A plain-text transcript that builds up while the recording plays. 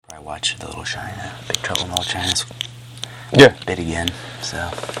watch The Little China, Big Trouble in Little China. Yeah. Bit again,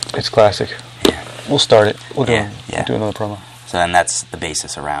 so. It's classic. Yeah. We'll start it. We'll do another promo. So then that's the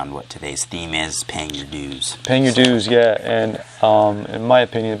basis around what today's theme is, paying your dues. Paying your dues, yeah. And in my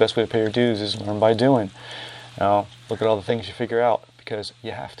opinion, the best way to pay your dues is learn by doing. Look at all the things you figure out because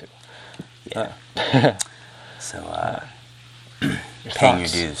you have to. Yeah. So, paying your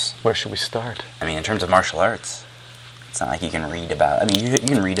dues. Where should we start? I mean, in terms of martial arts, it's not like you can read about... I mean, you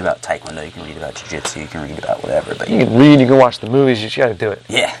can read about Taekwondo, you can read about Jiu-Jitsu, you can read about whatever, but... You can read, you can watch the movies, you just gotta do it.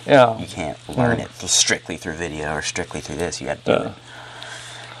 Yeah. Yeah. You can't learn it strictly through video or strictly through this. You gotta do it.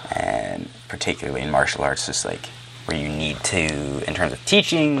 And particularly in martial arts, just like where you need to, in terms of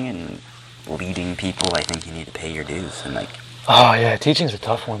teaching and leading people, I think you need to pay your dues. And like... Oh, yeah, teaching's a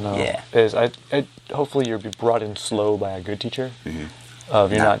tough one, though. Yeah. Hopefully you'll be brought in slow by a good teacher. Mm-hmm.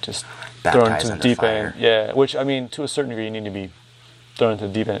 You're not just thrown into the deep end. Yeah, which, I mean, to a certain degree, you need to be thrown into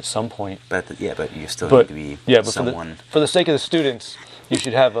the deep end at some point. But you still need to be someone... For the sake of the students, you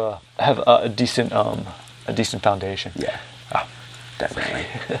should have a decent foundation. Yeah, definitely.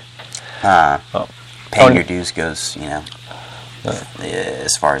 Paying Paying your dues goes,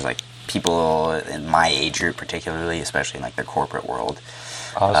 as far as, like, people in my age group particularly, especially in, like, the corporate world.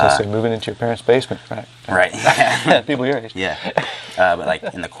 I was going to say moving into your parents' basement, right? Right. People your age. Yeah. But, like,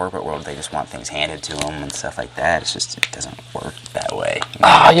 in the corporate world, they just want things handed to them and stuff like that. It's just, it doesn't work that way.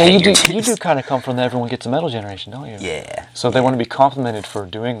 You do kind of come from the everyone gets a medal generation, don't you? Yeah. So they want to be complimented for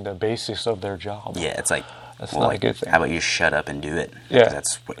doing the basics of their job. Yeah, it's like... That's not a good thing. How about you shut up and do it? Yeah.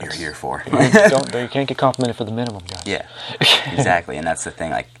 That's what you're here for. You can't get complimented for the minimum, guys. Yeah, exactly. And that's the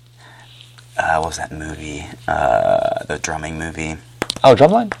thing, like... what was that movie? The drumming movie. Oh,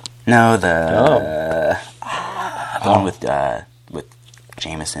 Drumline? No, the one with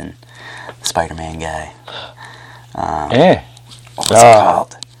Jameson, the Spider-Man guy. What was it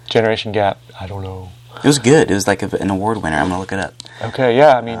called? Generation Gap. I don't know. It was good. It was like an award winner. I'm gonna look it up. Okay,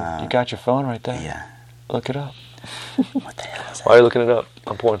 yeah. I mean, you got your phone right there. Yeah. Look it up. What the hell is that? While you're looking it up,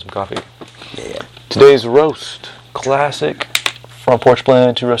 I'm pouring some coffee. Yeah. Today's roast, classic, Front Porch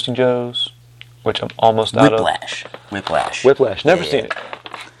Blend, 2 Roasting Joes, which I'm almost out of. Whiplash. Never seen it.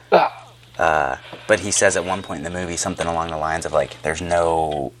 But he says at one point in the movie something along the lines of like, there's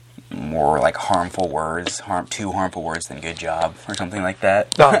no more like harmful words, too harmful words than good job, or something like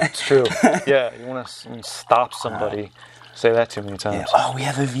that. No, it's true. Yeah, you want to stop somebody. Say that too many times. Yeah. Oh, we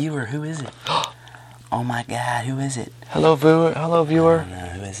have a viewer. Who is it? Oh my God, who is it? Hello, viewer. I don't know,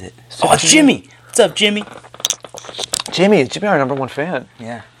 who is it? Oh, it's Jimmy. What's up, Jimmy? Jimmy, our #1 fan.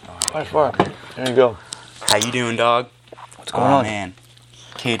 Yeah. By far. There you go. How you doing, dog? What's going on? Man.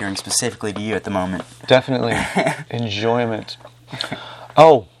 Catering specifically to you at the moment. Definitely. Enjoyment.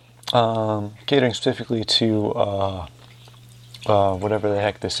 Catering specifically to whatever the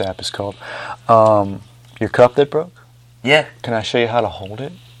heck this app is called. Your cup that broke? Yeah. Can I show you how to hold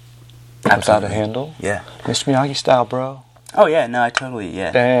it? Absolutely. Without a handle? Yeah. Mr. Miyagi style, bro. Oh, yeah. No, I totally,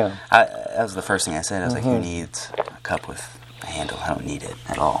 yeah. Damn. That was the first thing I said. I was like, who needs a cup with a handle? I don't need it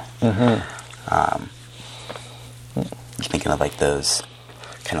at all. Mm-hmm. You're thinking of like those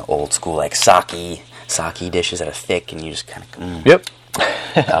kind of old school, like sake dishes that are thick and you just kind of Yep.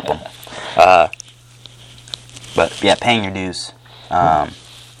 cup them. But yeah, paying your dues.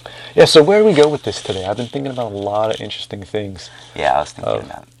 Yeah, so where do we go with this today? I've been thinking about a lot of interesting things. Yeah, I was thinking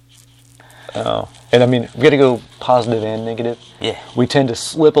about it. And I mean, we got to go positive and negative. Yeah. We tend to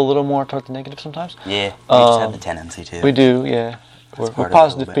slip a little more toward the negative sometimes. Yeah, we just have the tendency to. We do, yeah. We're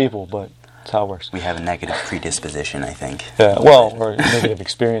positive people, but that's how it works. We have a negative predisposition, I think. Yeah, well, or a negative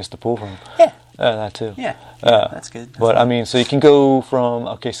experience to pull from. Yeah. That too. Yeah, that's good. But I mean, so you can go from,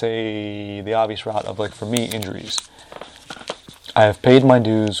 say, the obvious route of, like, for me, injuries. I have paid my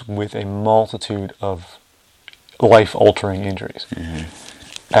dues with a multitude of life-altering injuries. Mm-hmm.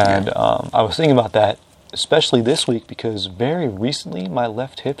 And I was thinking about that, especially this week, because very recently my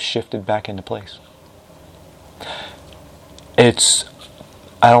left hip shifted back into place. I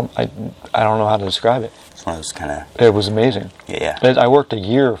don't know how to describe it. It's one of those kind of... It was amazing. Yeah. I worked a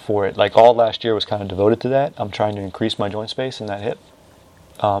year for it. Like, all last year was kind of devoted to that. I'm trying to increase my joint space in that hip.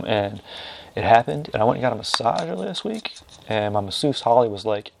 And it happened, and I went and got a massage earlier this week, and my masseuse, Holly, was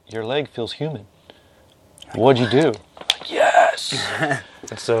like, your leg feels human. What'd you do? I'm like, yes!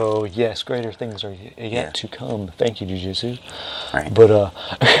 And so, yes, greater things are yet to come. Thank you, Jiu-Jitsu. Right. But,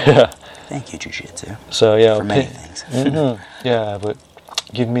 thank you, Jiu-Jitsu. So, yeah. For many things. Yeah, but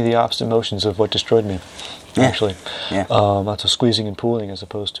give me the opposite motions of what destroyed me, actually. Yeah. Lots of squeezing and pulling as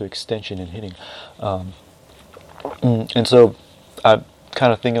opposed to extension and hitting. And so, I'm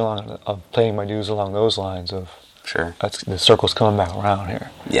kind of thinking of paying my dues along those lines of... Sure. The circle's coming back around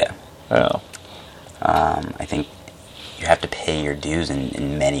here. Yeah. Yeah. I think you have to pay your dues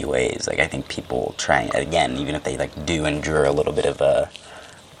in many ways. Like, I think people try, again, even if they, like, do endure a little bit of a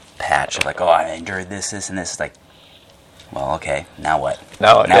patch of, like, oh, I endured this, and this, it's like, well, okay, now what?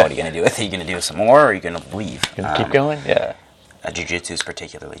 Now what are you going to do with it? Are you going to do some more, or are you going to leave? You gonna keep going? Yeah. Jiu-jitsu is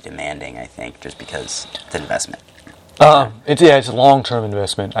particularly demanding, I think, just because it's an investment. It's a long-term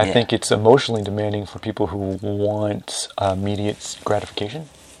investment. I Yeah. think it's emotionally demanding for people who want immediate gratification.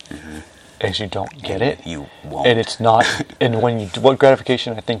 As you don't get it, You won't. and it's not. And what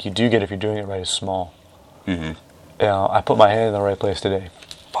gratification I think you do get if you're doing it right is small. I put my hand in the right place today.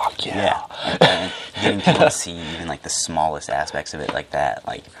 Fuck yeah. And getting people to see even like the smallest aspects of it like that.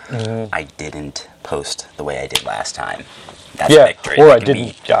 Like, I didn't post the way I did last time. That's a victory. Or That I can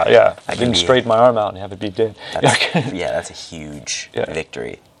didn't. be- I didn't straighten my arm out and have it be dead. That's a huge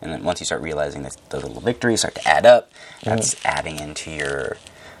victory. And then once you start realizing that those little victories start to add up, that's adding into your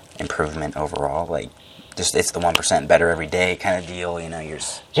improvement overall. Like, just it's the 1% better every day kind of deal. You know,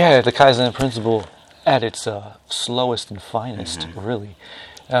 Yeah, the Kaizen principle at its slowest and finest, really.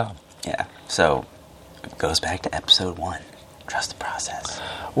 Yeah. So it goes back to episode 1. Trust the process.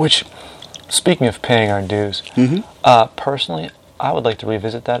 Which, speaking of paying our dues, personally, I would like to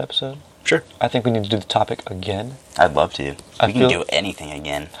revisit that episode. Sure. I think we need to do the topic again. I'd love to. We can do anything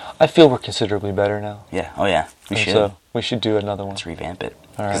again. I feel we're considerably better now. Yeah. Oh, yeah. We should. So we should do another one. Let's revamp it.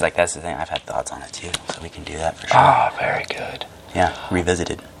 All right. Because, like, that's the thing. I've had thoughts on it, too. So we can do that for sure. Very good. Yeah.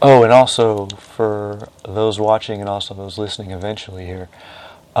 Revisited. Oh, and also for those watching and also those listening eventually here,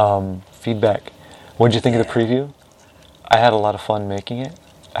 feedback. What did you think of the preview? I had a lot of fun making it.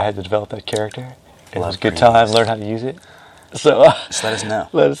 I had to develop that character. It was a good time. Learn how to use it. So just let us know.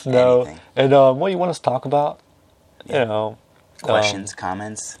 Let us know. Anything. And what you want us to talk about? Yeah. You know, Questions,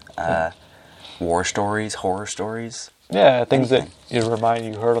 comments, war stories, horror stories. Yeah, things Anything. that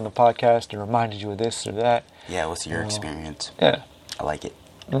you heard on the podcast and reminded you of this or that. Yeah, what's your experience? Yeah. I like it.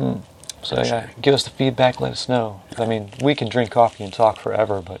 So yeah, give us the feedback. Let us know. I mean, we can drink coffee and talk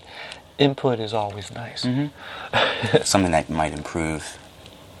forever, but input is always nice. Something that might improve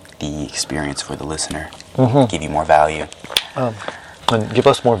the experience for the listener. Give you more value. And give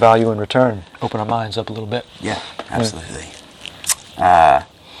us more value in return. Open our minds up a little bit. Yeah, absolutely.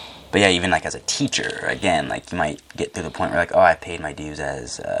 But yeah, even like as a teacher, again, like you might get to the point where like, oh, I paid my dues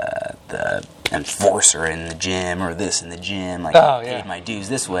as the enforcer in the gym or this in the gym. Like, I paid my dues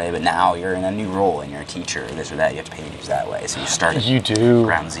this way, but now you're in a new role and you're a teacher or this or that. You have to pay your dues that way. So you start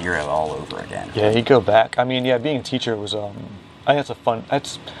ground zero all over again. Yeah, you go back. I mean, yeah, being a teacher was, I think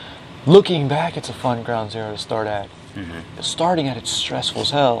looking back, it's a fun ground zero to start at. Starting at it's stressful as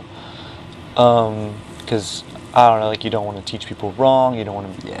hell. Because I don't know, like you don't want to teach people wrong. You don't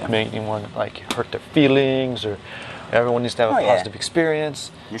want to make anyone like hurt their feelings, or everyone needs to have a positive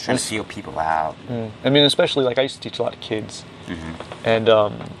experience. You're trying to feel people out. I mean, especially like I used to teach a lot of kids, and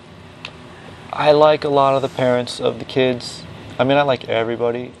I like a lot of the parents of the kids. I mean, I like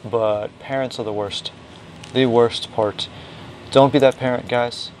everybody, but parents are the worst. The worst part. Don't be that parent,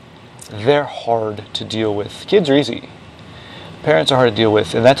 guys. They're hard to deal with. Kids are easy. Parents are hard to deal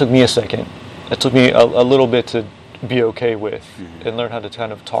with, and that took me a second. It took me a little bit to be okay with and learn how to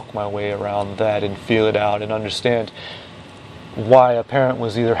kind of talk my way around that and feel it out and understand why a parent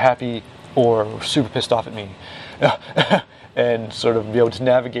was either happy or super pissed off at me and sort of be able to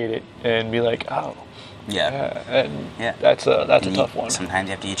navigate it and be like, that's a tough one. Sometimes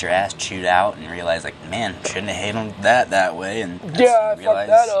you have to get your ass chewed out and realize, like, man, shouldn't have handled that way. And I fucked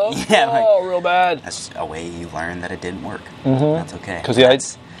that up. Real bad. That's a way you learn that it didn't work. That's okay.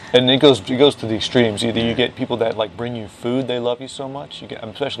 Because and it goes to the extremes. Either you get people that like bring you food, they love you so much,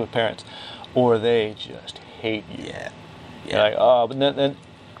 especially with parents, or they just hate you. Yeah. But then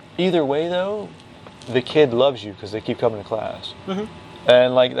either way though, the kid loves you because they keep coming to class.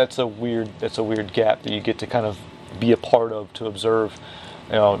 And like that's a weird gap that you get to kind of be a part of, to observe,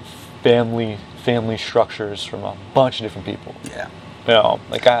 family structures from a bunch of different people.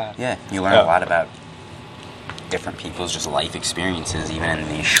 You learn a lot about different people's just life experiences, even in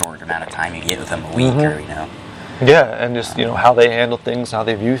the short amount of time you get with them a week, or and just how they handle things, how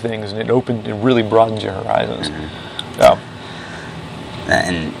they view things, and it really broadens your horizons.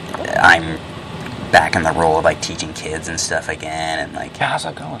 And I'm back in the role of like teaching kids and stuff again, and like, how's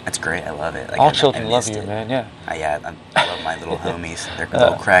that going? That's great. I love it. Like, all children love you, man. I love my little homies. They're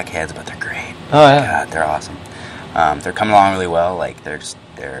little crackheads, but they're great. God, they're awesome. They're coming along really well. Like they're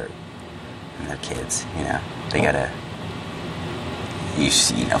kids. They gotta. You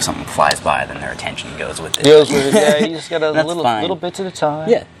see, something flies by, then their attention goes with it. You just got a little bits at a time.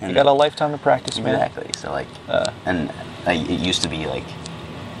 Yeah, you got a lifetime to practice, man. Exactly. So like, and it used to be like,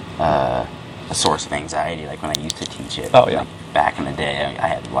 a source of anxiety. Like when I used to teach it. Oh, yeah. Like back in the day, I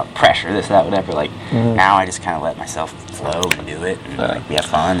had a lot of pressure, this, that, whatever. Like now, I just kind of let myself flow and do it, and like we have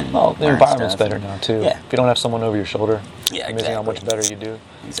fun. And well, the learn environment's stuff. better now too. Yeah. If you don't have someone over your shoulder, Yeah, it's amazing how much exactly. better you do.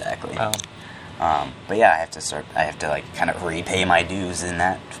 Exactly. Um, But yeah, I have to like kind of repay my dues in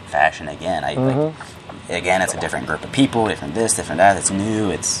that fashion again. Again, it's a different group of people, different this, different that. It's new.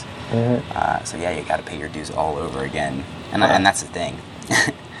 It's so yeah, you got to pay your dues all over again, and that's the thing.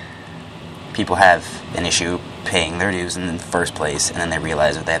 People have an issue paying their dues in the first place, and then they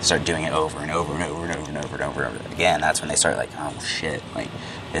realize that they have to start doing it over and over and over and over and over and over again. That's when they start like, oh shit, like,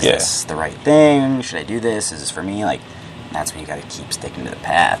 is this the right thing? Should I do this? Is this for me? Like, that's when you got to keep sticking to the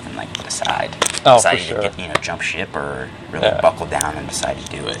path and like decide for sure. to jump ship or really buckle down and decide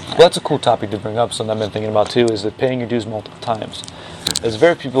to do it. Well, that's a cool topic to bring up. Something I've been thinking about too is that paying your dues multiple times. There's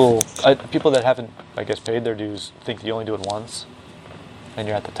very people that haven't, I guess, paid their dues think you only do it once, and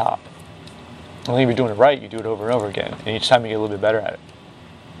you're at the top. I think if you're doing it right, you do it over and over again, and each time you get a little bit better at it.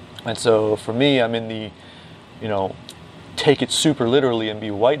 And so for me, I'm in the, take it super literally and be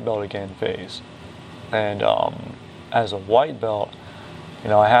white belt again phase. And as a white belt,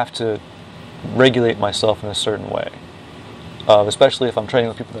 I have to regulate myself in a certain way. Especially if I'm training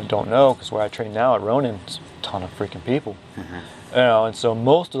with people that don't know, because where I train now at Ronin, it's a ton of freaking people. And so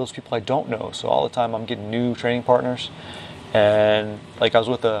most of those people I don't know. So all the time I'm getting new training partners. And like I was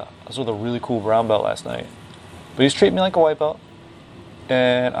with a really cool brown belt last night, but he's treating me like a white belt,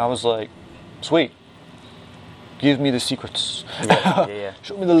 and I was like, sweet, give me the secrets.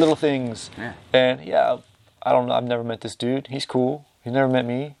 Show me the little things. And I don't know, I've never met this dude. He's cool. He's never met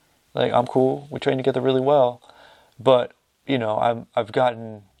me. Like, I'm cool. We train together really well. But I've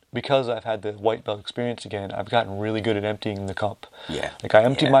gotten, because I've had the white belt experience again, I've gotten really good at emptying the cup. Like, I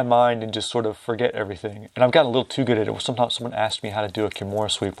empty my mind and just sort of forget everything. And I've gotten a little too good at it. Sometimes someone asked me how to do a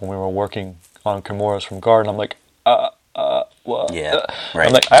Kimura sweep when we were working on Kimuras from guard, and I'm like, what? Right.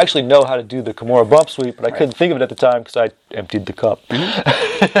 I'm like, I actually know how to do the Kimura bump sweep, but I couldn't think of it at the time because I emptied the cup.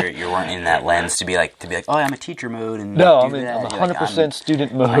 You weren't in that lens to be like, oh, I'm a teacher mode. And no, I'm 100%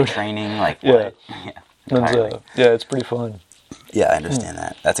 student mode. I'm training, like, what? And, it's pretty fun. Yeah, I understand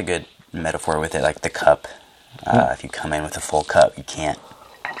that. That's a good metaphor with it, like the cup. If you come in with a full cup, you can't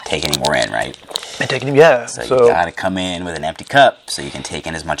take any more in, right? And taking him, So you gotta come in with an empty cup so you can take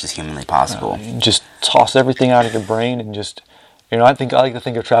in as much as humanly possible. Just toss everything out of your brain and just, I like to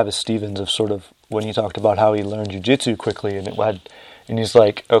think of Travis Stevens of sort of when he talked about how he learned jiu-jitsu quickly, and he's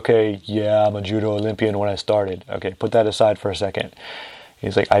like, okay, I'm a judo Olympian when I started. Okay, put that aside for a second.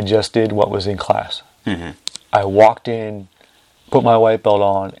 He's like, I just did what was in class. I walked in, put my white belt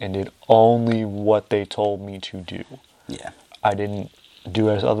on, and did only what they told me to do. I didn't do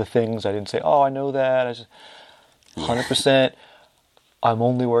as other things. I didn't say, I know that. I just 100%. I'm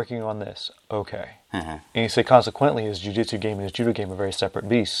only working on this. Okay. And you say, consequently, his jiu-jitsu game and his judo game are very separate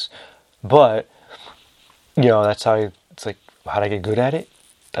beasts. But, that's how it's like, how do I get good at it?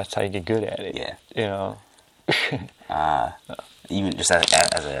 That's how you get good at it. Even just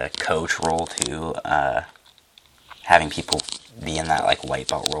as a coach role too, having people be in that like white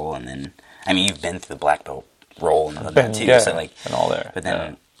belt role, and then you've been through the black belt role and then too, so like and all there. But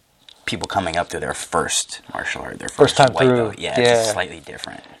then people coming up through their first martial art, their first time white through, belt, it's just slightly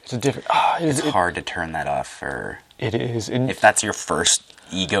different. It's a different. It's hard to turn that off. It is. If that's your first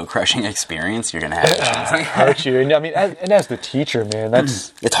ego-crushing experience, you're gonna have to hurt you. And as the teacher, man,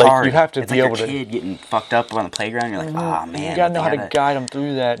 that's it's hard. You have to it's be like able your kid getting fucked up on the playground. You're like, oh man, you gotta know how to guide them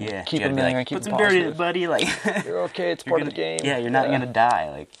through that. Keep them in there. Put some dirt in it, buddy. Like, you're okay. It's part of the game. Yeah, you're not gonna die.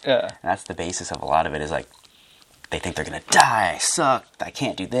 Like, that's the basis of a lot of it. Is like, they think they're gonna die. I suck. I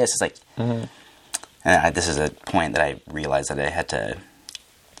can't do this. It's like, and this is a point that I realized that I had to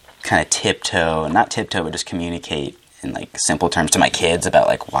kind of not tiptoe, but just communicate in like simple terms to my kids about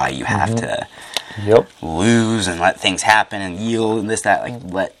like why you have to lose and let things happen and yield and this, that, like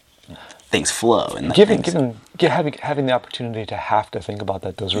let things flow. And having the opportunity to have to think about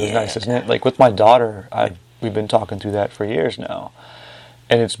that is really nice, isn't it? Like with my daughter, we've been talking through that for years now.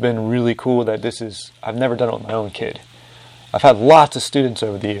 And it's been really cool that I've never done it with my own kid. I've had lots of students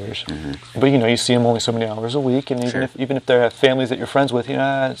over the years, but you see them only so many hours a week, and even if they have families that you're friends with,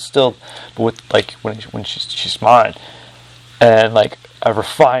 it's still. But with like when she's mine, and like I've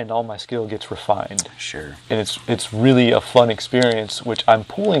refined, all my skill gets refined. Sure. And it's really a fun experience, which I'm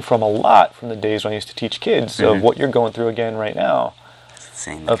pulling from a lot from the days when I used to teach kids of what you're going through again right now.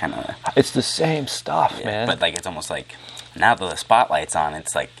 It's the same stuff, man. But like it's almost like now that the spotlight's on,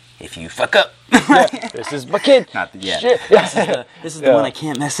 it's like if you fuck up. This is my kid. Not the, yeah. Shit. This is the one I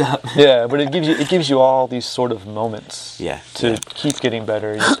can't mess up. Yeah, but it gives you all these sort of moments. Yeah. To keep getting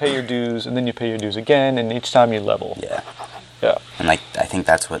better. You pay your dues, and then you pay your dues again, and each time you level. Yeah. Yeah. And like I think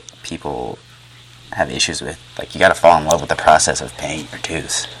that's what people have issues with. Like you got to fall in love with the process of paying your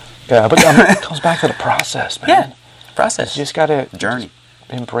dues. Yeah, but it comes back to the process, man. Yeah. Process. You just gotta journey.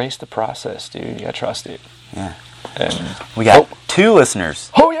 Embrace the process, dude. You gotta trust it. Yeah. And we got 2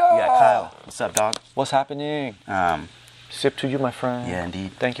 listeners. Oh yeah. We got Kyle. What's up, dog? What's happening? Sip to you, my friend. Yeah,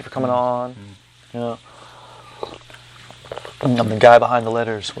 indeed. Thank you for coming on. Yeah. I'm the guy behind the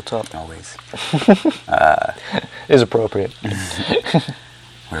letters. What's up? Always. Is appropriate.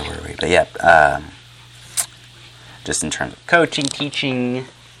 Where were we? But yeah, just in terms of coaching, teaching,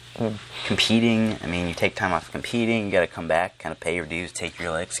 competing. I mean, you take time off competing, you got to come back, kind of pay your dues, take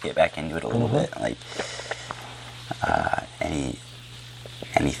your licks, get back into it a little bit. Like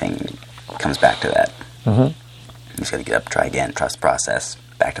anything comes back to that. You just got to get up, try again, trust the process,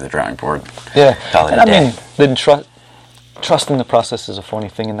 back to the drawing board. Yeah, call it and a day. I mean, then trusting the process is a funny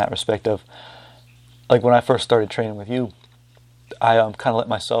thing in that respect of, like when I first started training with you, I kind of let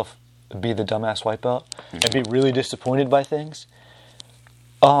myself be the dumbass white belt and be really disappointed by things.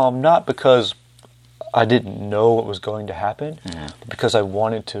 Not because I didn't know what was going to happen, but because I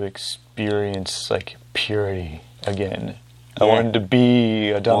wanted to experience like purity again. I wanted to be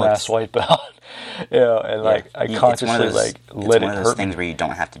a dumbass white belt. And like I consciously let it hurt. It's one of those things where you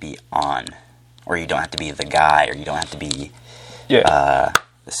don't have to be on, or you don't have to be the guy, or you don't have to be the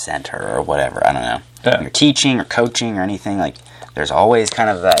center or whatever. I don't know. Yeah. When you're teaching or coaching or anything, like there's always kind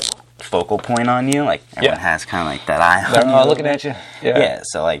of that focal point on you. Like everyone has kind of like that eye on you. Looking at you. Yeah.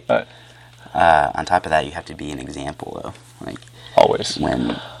 So like on top of that, you have to be an example though. Like always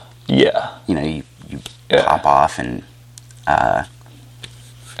when you know you pop off and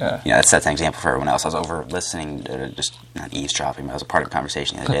you know, that's an example for everyone else. I was over listening to, just not eavesdropping, but I was a part of a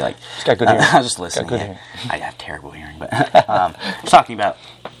conversation the other day. Like, got good hearing. I was just listening. I have terrible hearing, but I was talking about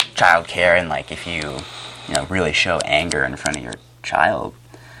childcare and like if you really show anger in front of your child,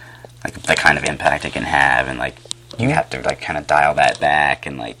 like the kind of impact it can have, and like you have to like kind of dial that back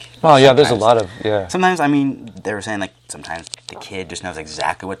and like. Oh yeah, there's a lot of Sometimes I mean they were saying like sometimes the kid just knows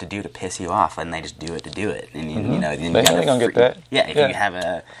exactly what to do to piss you off, and they just do it to do it, and you know then they gonna get that. Yeah, if you have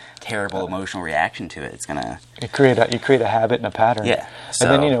a terrible emotional reaction to it, it's gonna you create a habit and a pattern. Yeah, and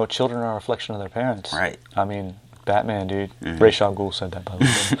then children are a reflection of their parents. Right. I mean, Batman, dude. Ra's al Ghul said that by the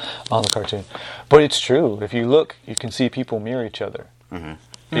way on the cartoon, but it's true. If you look, you can see people mirror each other.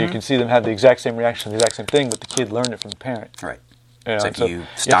 You can see them have the exact same reaction, the exact same thing, but the kid learned it from the parent. Right. So if you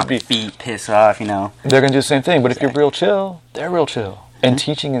stomp your feet, piss off, they're going to do the same thing. But if you're real chill, they're real chill. And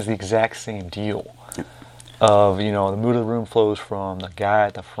teaching is the exact same deal. Of, the mood of the room flows from the guy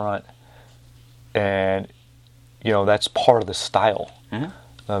at the front. And, that's part of the style.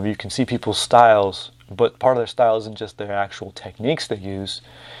 You can see people's styles, but part of their style isn't just their actual techniques they use.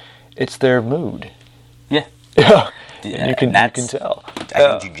 It's their mood. Yeah. And you can tell.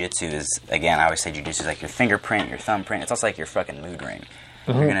 I think jiu-jitsu is, again, I always say jiu-jitsu is like your fingerprint, your thumbprint. It's also like your fucking mood ring.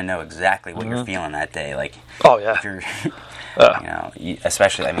 You're going to know exactly what you're feeling that day. Like, if you're,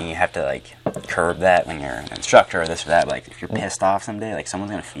 especially, I mean, you have to, like, curb that when you're an instructor or this or that. Like, if you're pissed off someday, like,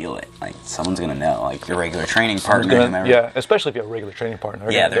 someone's going to feel it. Like, someone's going to know. Like, your regular training partner, whomever. Yeah, especially if you have a regular training partner.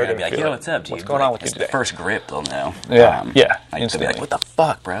 They're going to be like, yo, what's up, dude? What's going on with you today? The first grip, they'll know. Yeah, Like, they'll be like, what the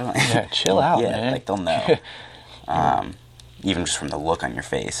fuck, bro? Yeah, chill out, man. Like, they'll know. Even just from the look on your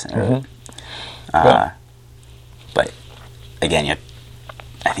face. But again,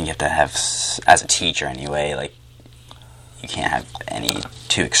 I think you have to have, as a teacher anyway, like you can't have any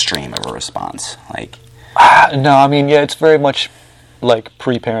too extreme of a response. Like, no, I mean, it's very much like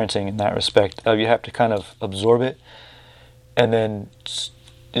pre-parenting in that respect. You have to kind of absorb it and then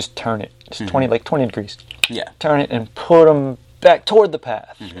just turn it. Just 20 degrees. Yeah. Turn it and put them back toward the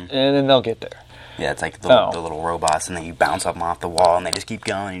path, and then they'll get there. Yeah, it's like the little robots, and then you bounce them off the wall, and they just keep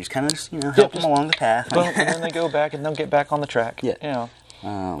going. You just kind of help them along the path. And then they go back, and they'll get back on the track. Yeah.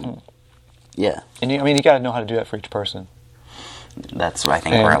 Yeah. And you got to know how to do that for each person. That's I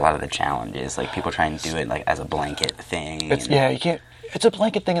think where a lot of the challenge is. Like people try and do it like as a blanket thing. You can't. It's a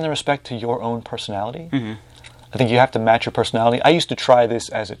blanket thing in the respect to your own personality. I think you have to match your personality. I used to try this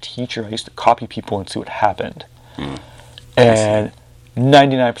as a teacher. I used to copy people and see what happened. And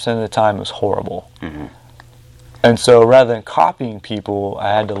 99% of the time it was horrible. And so rather than copying people, I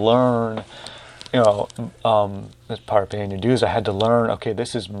had to learn, as part of paying your dues, I had to learn, okay,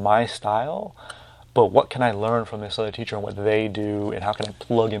 this is my style, but what can I learn from this other teacher and what they do, and how can I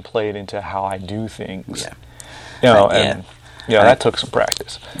plug and play it into how I do things? Yeah, that took some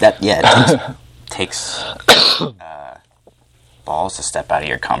practice. It takes balls to step out of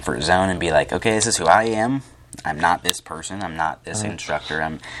your comfort zone and be like, okay, this is who I am. I'm not this person. I'm not this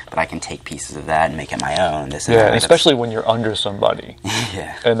instructor. But I can take pieces of that and make it my own. This and that. Especially when you're under somebody.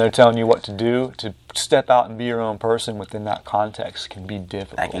 Yeah. And they're telling you what to do. To step out and be your own person within that context can be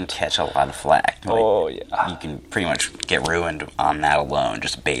difficult. I can catch a lot of flack. You can pretty much get ruined on that alone,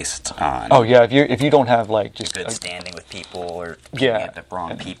 just based on. Oh yeah, if you don't have like just good standing with people or get the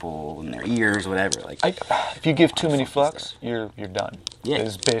wrong people in their ears, whatever. If you give too many fucks, you're done. Yeah,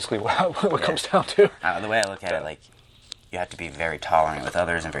 is basically what it comes down to. The way I look at it, you have to be very tolerant with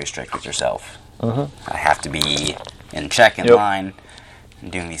others and very strict with yourself. I have to be in check, in line,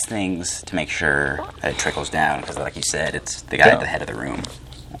 and doing these things to make sure that it trickles down. Because, like you said, it's the guy at the head of the room.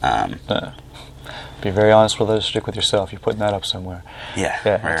 Be very honest with others, strict with yourself. You're putting that up somewhere.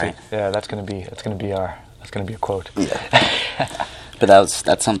 Right. That's gonna be a quote. Yeah. But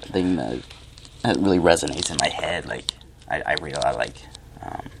that's something that really resonates in my head. I read a lot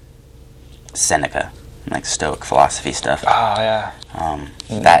Seneca, Stoic philosophy stuff. Oh yeah. I'm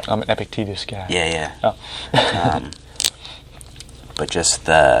an Epictetus guy. Yeah. Oh. But just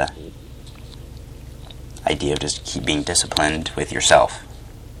the idea of just keep being disciplined with yourself.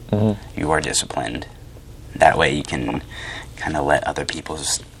 You are disciplined. That way you can kind of let other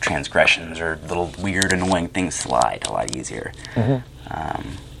people's transgressions or little weird, annoying things slide a lot easier.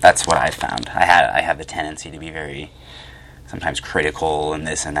 That's what I found. I have the tendency to be very sometimes critical and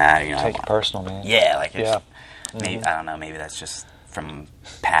this and that. Take it personal, man. Yeah, maybe I don't know. Maybe that's just from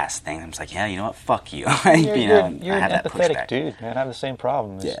past things. I'm just like, you know what? Fuck you. You're an empathetic dude, man. I have the same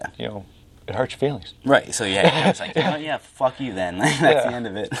problem. It hurts your feelings. Right. So it's like, fuck you then. That's the end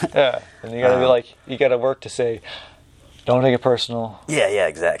of it. And you gotta be like, you gotta work to say, don't take it personal. Yeah,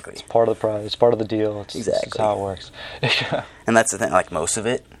 exactly. It's part of the prize. It's part of the deal. It's how it works. And that's the thing. Most of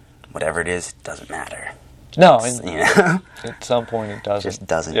it, whatever it is, doesn't matter. No, at some point it doesn't. Just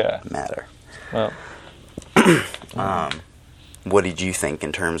doesn't matter. Well, what did you think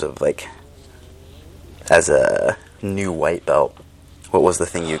in terms of as a new white belt? What was the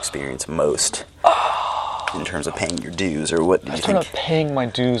thing you experienced most in terms of paying your dues, or what did you think? In terms of paying my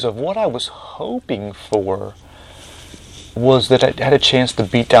dues, of what I was hoping for was that I had a chance to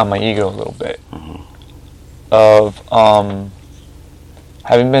beat down my ego a little bit. Of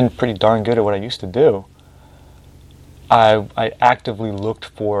having been pretty darn good at what I used to do, I actively looked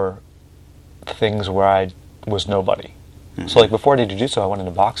for things where I was nobody. So before I did jiu-jitsu, I went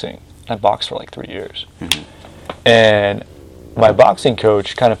into boxing. I boxed for 3 years. And my boxing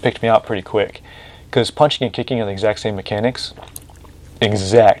coach kind of picked me out pretty quick, because punching and kicking are the exact same mechanics.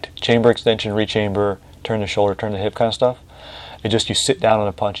 Exact. Chamber extension, rechamber, turn the shoulder, turn the hip kind of stuff. It's just you sit down on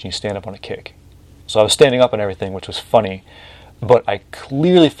a punch and you stand up on a kick. So I was standing up and everything, which was funny, but I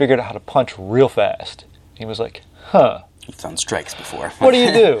clearly figured out how to punch real fast. He was like, You've done strikes before. What do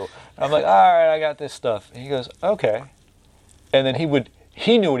you do? I'm like, all right, I got this stuff. And he goes, okay. And then he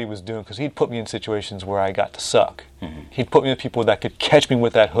knew what he was doing, because he'd put me in situations where I got to suck. He'd put me with people that could catch me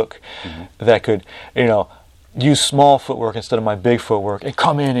with that hook, that could, use small footwork instead of my big footwork and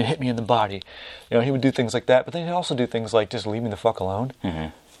come in and hit me in the body. He would do things like that, but then he'd also do things like just leave me the fuck alone.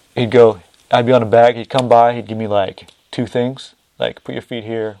 I'd be on a bag, he'd come by, he'd give me 2 things, put your feet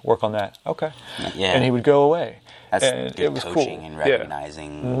here, work on that. Okay. Yeah. And he would go away. That's good coaching cool. And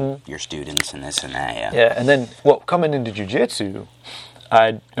recognizing your students and this and that. Yeah, and then coming into jiu-jitsu,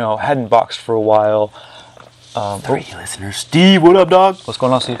 I hadn't boxed for a while. 3 listeners. Steve, what up, dog? What's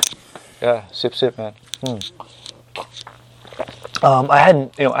going on, Steve? Yeah, sip, man. I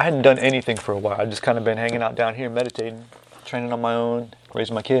hadn't done anything for a while. I'd just kind of been hanging out down here, meditating, training on my own,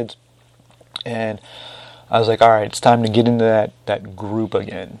 raising my kids, and I was like, all right, it's time to get into that group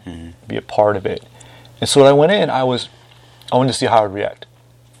again, be a part of it. And so when I went in, I wanted to see how I would react.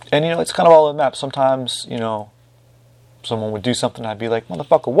 And, it's kind of all over the map. Sometimes, someone would do something, I'd be like,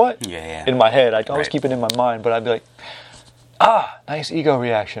 motherfucker, what? Yeah. In my head. I'd always keep it in my mind, but I'd be like, nice ego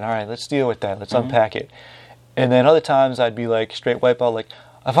reaction. All right, let's deal with that. Let's unpack it. And then other times, I'd be like, straight wipe out,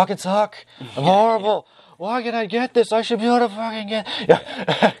 I fucking suck. I'm horrible. Why can I get this? I should be able to fucking get...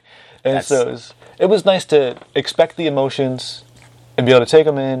 Yeah. And so it was nice to expect the emotions and be able to take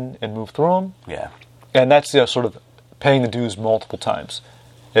them in and move through them. Yeah. And that's sort of paying the dues multiple times.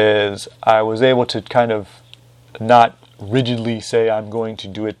 Is I was able to kind of not rigidly say I'm going to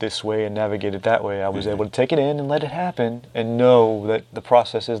do it this way and navigate it that way. I was able to take it in and let it happen and know that the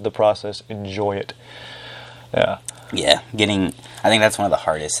process is the process. Enjoy it. Yeah. Yeah. I think that's one of the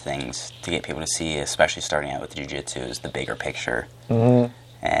hardest things to get people to see, especially starting out with jiu-jitsu, is the bigger picture.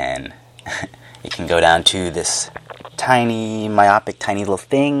 And it can go down to this tiny, myopic, tiny little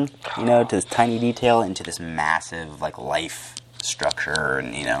thing, you know, to this tiny detail, into this massive, like, life structure,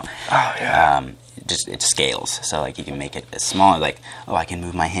 and, you know. Oh, yeah. It scales. So, like, you can make it as small, like, oh, I can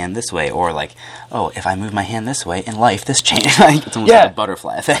move my hand this way, or, like, oh, if I move my hand this way in life, this changes. Like, it's almost like a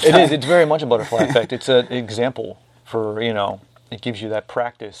butterfly effect. It is. It's very much a butterfly effect. It's an example for, you know, it gives you that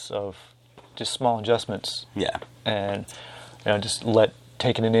practice of just small adjustments. Yeah. And, you know, just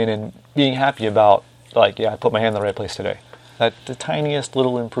taking it in and being happy about, like, yeah, I put my hand in the right place today. That the tiniest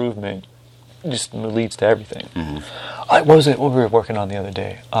little improvement just leads to everything. What was it? What we were working on the other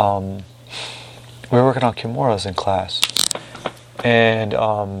day? We were working on Kimuras in class, and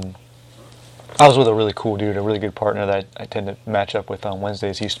I was with a really cool dude, a really good partner that I tend to match up with on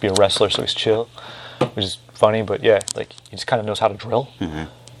Wednesdays. He used to be a wrestler, so he's chill, which is funny, but yeah, like, he just kind of knows how to drill. And,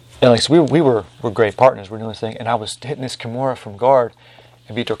 like, so we're great partners. We're doing this thing, and I was hitting this Kimura from guard,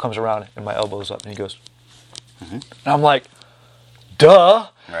 and Vitor comes around, and my elbow's up, and he goes, and I'm like, duh.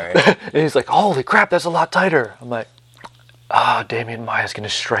 Right. And he's like, holy crap, that's a lot tighter. I'm like, Damian Maia's going to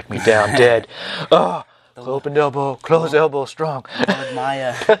strike me down dead. Open elbow, close elbow, strong. Lord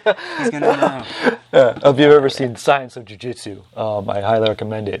Maia, he's going to know. If you've ever seen Science of Jiu-Jitsu, I highly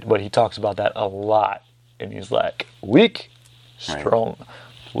recommend it. But he talks about that a lot. And he's like, weak, strong,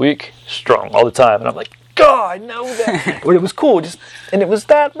 weak, strong, all the time. And I'm like, God, I know that. But it was cool, and it was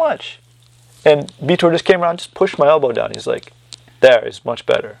that much. And Vitor just came around, just pushed my elbow down. He's like, there, it's much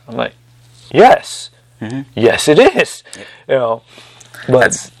better. I'm like, yes. Yes, it is. Yep. You know,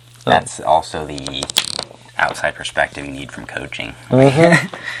 but that's also the outside perspective you need from coaching.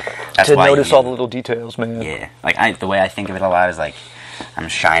 That's to notice all the little details, man. Yeah, like the way I think of it a lot is like, I'm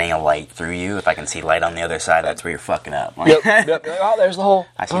shining a light through you. If I can see light on the other side, that's where you're fucking up. Like, yep. Oh, there's the hole.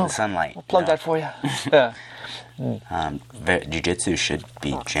 I see the sunlight. I'll plug that for you. Yeah. Jiu-jitsu should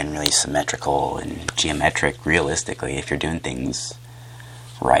be generally symmetrical and geometric, realistically, if you're doing things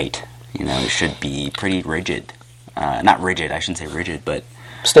right. You know, it should be pretty rigid. Not rigid, I shouldn't say rigid, but...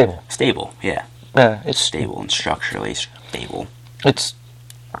 Stable. Stable, yeah. Yeah, it's... Stable and structurally stable. It's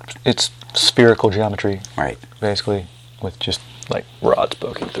spherical geometry. Right. Basically, with just, like, rods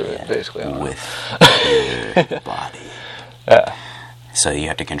poking through it, basically. With your body. Yeah. So you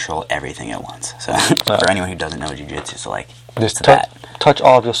have to control everything at once. So for anyone who doesn't know jiu-jitsu, it's like, just touch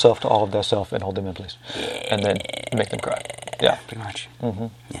all of yourself to all of their self and hold them in place. Yeah. And then make them cry. Yeah. Pretty much.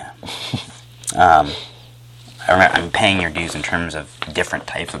 Yeah. I'm paying your dues in terms of different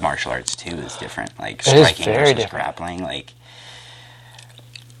types of martial arts too is different. Like striking versus grappling. Like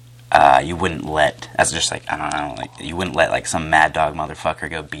you wouldn't let, as just like, I don't know, like you wouldn't let like some mad dog motherfucker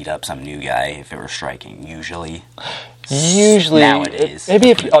go beat up some new guy if it were striking. Usually nowadays.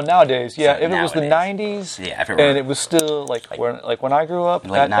 Nowadays, yeah. So if it was the 90s, yeah, if it were, and it was still like when I grew up,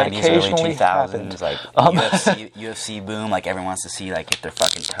 late that 90s, occasionally early 2000s, happened. like UFC boom, like everyone wants to see like if they're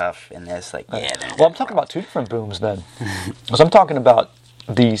fucking tough in this, like Well, I'm talking about two different booms then, because I'm talking about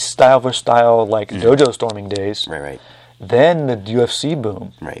the style versus style, like dojo storming days. Right. Then the UFC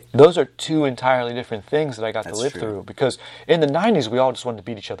boom. Right. Those are two entirely different things that I got to live through, because in the 90s we all just wanted to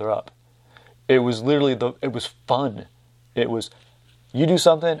beat each other up. It was literally it was fun. It was, you do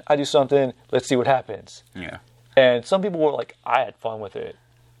something, I do something, let's see what happens. Yeah. And some people were like, I had fun with it.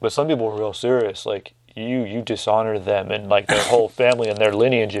 But some people were real serious. Like, you dishonor them and like their whole family and their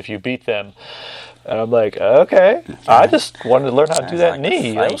lineage if you beat them. And I'm like, okay. I just wanted to learn how to do that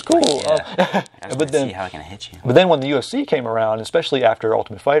knee. That was cool. I just see how I can hit you. But then when the UFC came around, especially after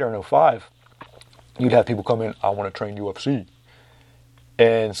Ultimate Fighter in 05, you'd have people come in, I want to train UFC.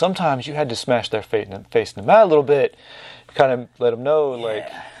 And sometimes you had to smash their face in the mat a little bit, kind of let them know, like,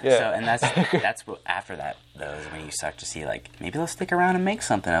 yeah. So, and that's what, after that, though, is when you start to see, like, maybe they'll stick around and make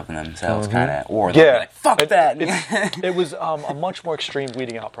something of themselves, kind of, or they'll be like, fuck that. It was a much more extreme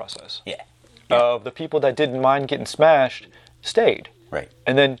weeding out process. Yeah. The people that didn't mind getting smashed stayed. Right.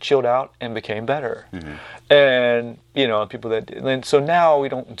 And then chilled out and became better. And, you know, people that did. And so now we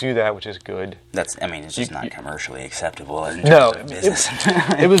don't do that, which is good. It's just not commercially acceptable in terms of business.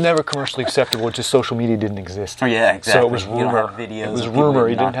 It was never commercially acceptable, just social media didn't exist. Oh, yeah, exactly. So it was rumor. It was rumor.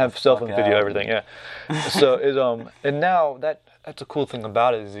 You didn't have cell phone video, everything, yeah. So, and now that's a cool thing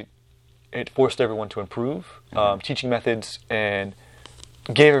about it is it forced everyone to improve teaching methods and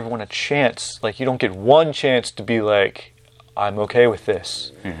gave everyone a chance. Like, you don't get one chance to be like, I'm okay with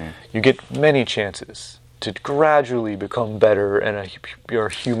this. You get many chances to gradually become better and you're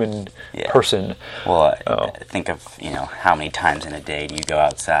a human person. Well, think of, how many times in a day do you go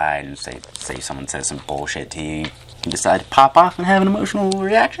outside and say someone says some bullshit to you, you can decide to pop off and have an emotional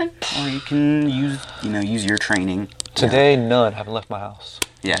reaction, or you can use your training. Today, none. I haven't left my house.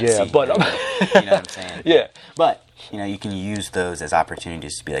 Yeah, Yeah, see, but you know what I'm saying? yeah, But you can use those as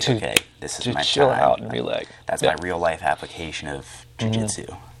opportunities to be like, okay, this is to my chill time. out and Like, relax. That's Yeah. my real life application of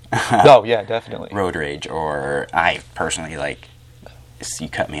jujitsu. Oh yeah, definitely. Road rage, or I personally like. You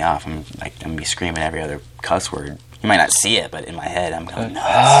cut me off, I'm gonna be screaming every other cuss word. You might not see it, but in my head, I'm going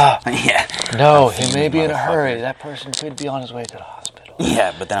nuts. Yeah. No, I'm he may fuming, be in a hurry. motherfucker. That person could be on his way to the hospital.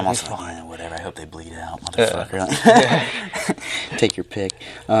 Yeah, but then I'm He'll be also like, fine. yeah, whatever. I hope they bleed out, motherfucker. Take your pick.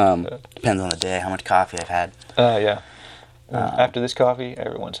 Depends on the day, how much coffee I've had. Yeah. After this coffee,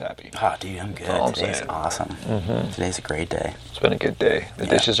 everyone's happy. Oh, dude, I'm good. all I'm Today's saying. awesome. Today's a great day. It's been a good day. The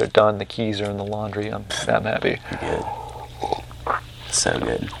dishes are done. The keys are in the laundry. I'm happy. Good. So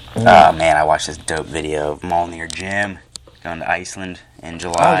good. Oh, man, I watched this dope video of Mjolnir Gym going to Iceland in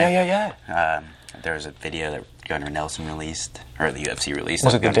July. Oh, yeah. There was a video that Gunnar Nelson released, or the UFC released.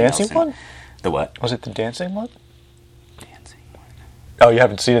 Was of it the Gunnar dancing Nelson. one? The what? Was it the dancing one? Dancing one. Oh, you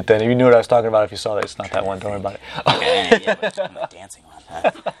haven't seen it then. You knew what I was talking about if you saw that. It's not that one. Don't worry about it. Okay, yeah, but the dancing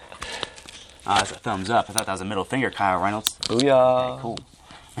one. That's a thumbs up. I thought that was a middle finger, Kyle Reynolds. Booyah. Cool.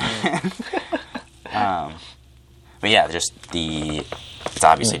 But yeah, it's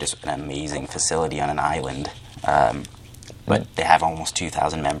obviously just an amazing facility on an island. But they have almost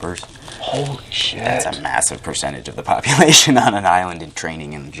 2,000 members. Holy shit. That's a massive percentage of the population on an island and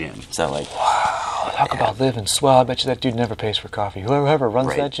training in the gym. So like, Talk about living swell. I bet you that dude never pays for coffee. Whoever runs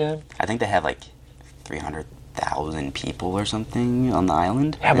Right. that gym. I think they have like 300,000 people or something on the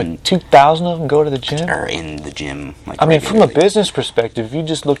island. Yeah, but 2,000 of them go to the gym? Or in the gym. Like, I mean, from a regularly. business perspective, if you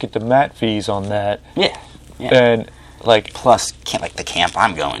just look at the mat fees on that, Yeah. and like, Plus, like the camp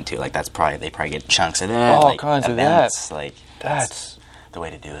I'm going to, like they probably get chunks of that. All like, kinds of events, Like that's the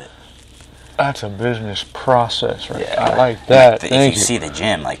way to do it. a business process, right? Yeah. I like that. If Thank you see the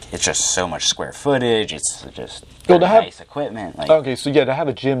gym, like it's just so much square footage. It's just Well, to have- nice equipment. Like, Okay, so yeah, to have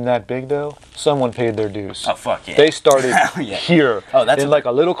a gym that big though, someone paid their dues. oh fuck yeah! They started Yeah. here Oh, that's in what- like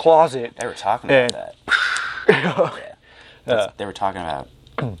a little closet. They were talking about And- that. They were talking about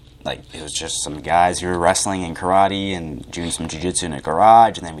like it was just some guys who were wrestling and karate and doing some jiu-jitsu in a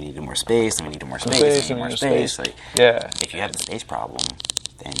garage, and then we needed more space, and we needed more space, and we needed more space. Like, Yeah, if you have the space problem,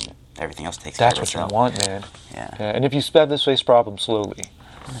 then everything else takes that's care of what you itself. want, man. Yeah. And if you have this face problem slowly,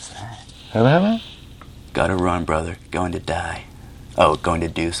 What's that? Hello? Gotta run, brother. Going to die. Oh, going to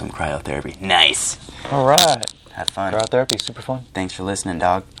do some cryotherapy. Nice. All right. Have fun. Cryotherapy, super fun. Thanks for listening,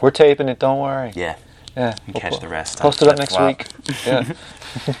 dog. We're taping it. Don't worry. Yeah. Yeah. You catch the rest. Post on it up next flip-flop.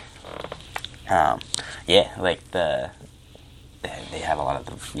 week. Yeah. Yeah, like they have a lot of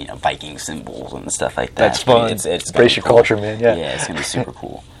the Viking symbols and stuff like that. That's It's pretty- fun. It's gonna Embrace be your cool. culture, man. Yeah. Yeah, it's gonna be super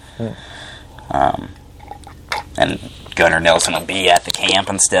cool. And Gunnar Nelson will be at the camp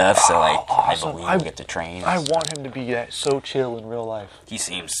and stuff, so like awesome. I believe we'll get to train. I want him to be that so chill in real life. He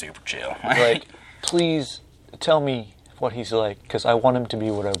seems super chill. Like, please tell me what he's like, because I want him to be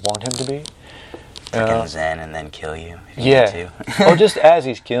what I want him to be. Freaking zen and then kill you. If you Yeah. need to. Or just as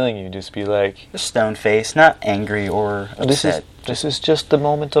he's killing you, just be like, Just stone face, not angry or upset. this is just the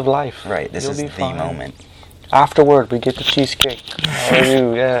moment of life. Right, this You'll is be the fine. moment. Afterward, we get the cheesecake. How are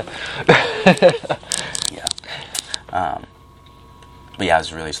you? Yeah. Yeah. But yeah, I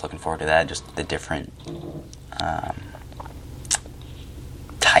was really just looking forward to that. Just the different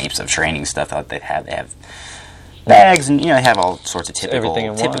types of training stuff that they have. They have bags, and they have all sorts of everything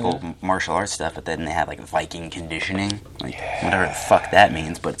in one, typical martial arts stuff. But then they have like Viking conditioning, like whatever the fuck that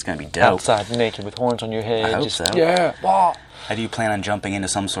means. But it's gonna be dope. Outside, naked, with horns on your head. I hope just, so. Yeah. Wow. I do plan on jumping into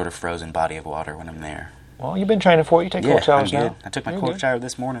some sort of frozen body of water when I'm there. Well, you've been training for it. You take cold I'm showers good. now. I took my You're cold good. shower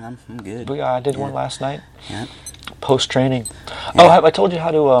this morning. I'm good. But yeah, I did one last night. Yeah. Post-training. Yeah. Oh, have I told you how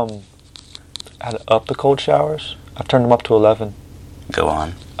to up the cold showers? I've turned them up to 11. Go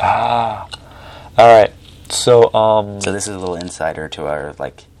on. Ah. All right. So, So this is a little insider to our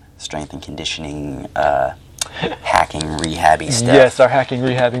like strength and conditioning, hacking, rehabby stuff. yes, our hacking,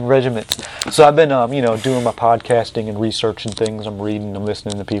 rehabbing regiment. So I've been, doing my podcasting and researching things. I'm reading, I'm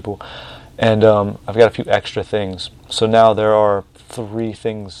listening to people. And I've got a few extra things. So now there are three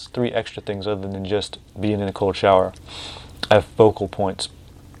extra things other than just being in a cold shower. I have focal points.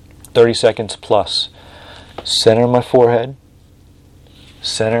 30 seconds plus. Center of my forehead,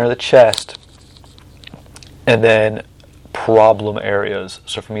 center of the chest, and then problem areas.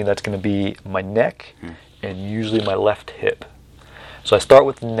 So for me, that's going to be my neck and usually my left hip. So I start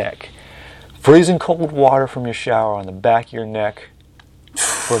with the neck. Freezing cold water from your shower on the back of your neck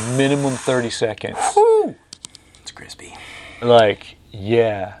for minimum 30 seconds. Woo! It's crispy. Like,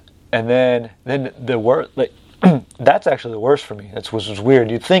 yeah. And then the worst, like, that's actually the worst for me. That's which is weird.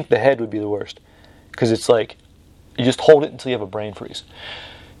 You'd think the head would be the worst. Because it's like, you just hold it until you have a brain freeze.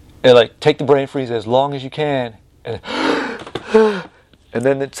 And like take the brain freeze as long as you can, and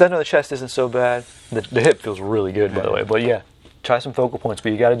then the center of the chest isn't so bad. The hip feels really good, by the way. But yeah, try some focal points.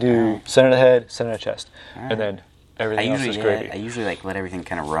 But you got to do center of the head, center of the chest, and then everything else is gravy. I usually like let everything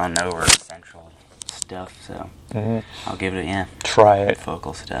kind of run over central stuff. So I'll give it Try it.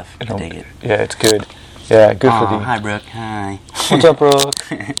 Focal stuff. I dig it. Yeah, it's good. Yeah, good for the. Hi, Brooke. Hi. What's up, Brooke?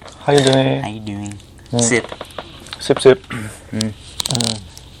 How you doing? How you doing? Sip. Sip, sip.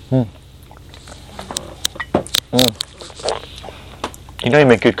 You know you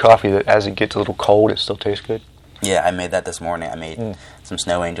make good coffee that as it gets a little cold, it still tastes good? Yeah, I made that this morning. I made some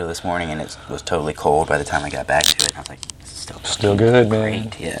Snow Angel this morning, and it was totally cold by the time I got back to it. And I was like, this is still good, great.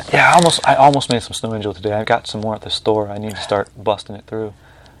 Man. Yeah. Yeah, I almost made some Snow Angel today. I've got some more at the store. I need to start busting it through.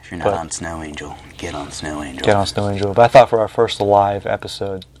 If you're not on Snow Angel, get on Snow Angel. Get on Snow Angel. But I thought for our first live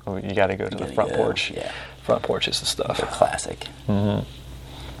episode, you got to go to the front porch. Yeah. Front porch is the stuff. They're classic.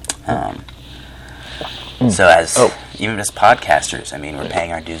 So even as podcasters, I mean, we're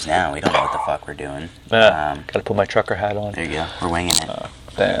paying our dues now. We don't know what the fuck we're doing. Got to put my trucker hat on. There you go. We're winging it.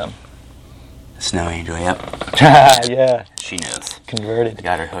 Damn. Snow Angel, yep. Yeah. She knows. Converted.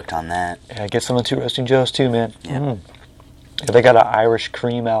 Got her hooked on that. Yeah, get some of Two Roasting Joes too, man. Yeah. Yeah, they got an Irish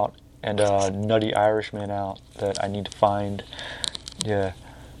cream out and a Nutty Irishman out that I need to find. Yeah,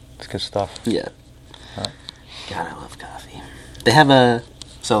 it's good stuff. Yeah. God, I love coffee. They have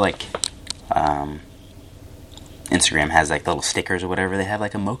Instagram has like little stickers or whatever. They have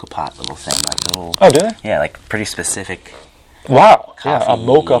like a mocha pot little thing, like little. Oh, do they? Yeah, like pretty specific. Wow. Coffee. Yeah, a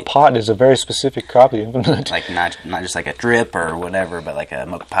mocha pot is a very specific coffee implement. Like not just like a drip or whatever, but like a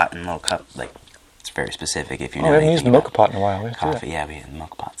mocha pot and a little cup. Like it's very specific. If you know. We haven't used the mocha pot in a while. Coffee, yeah, the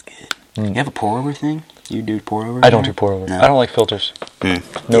mocha pot's good. You have a pour over thing? You do pour over? I don't do pour over. No. I don't like filters. No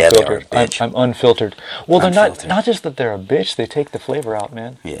filter. I'm unfiltered. Well, they're not just that they're a bitch. They take the flavor out,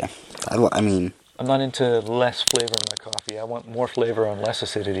 man. Yeah, I mean. I'm not into less flavor in my coffee. I want more flavor and less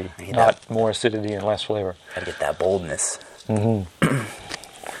acidity, not more acidity and less flavor. Gotta get that boldness. All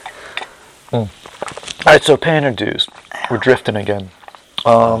right, so paying our dues. We're drifting again.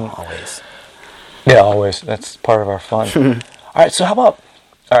 Always. Yeah, always. That's part of our fun. All right, so how about...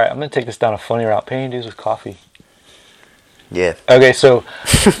 All right, I'm going to take this down a funny route. Paying dues with coffee. Yeah. Okay, so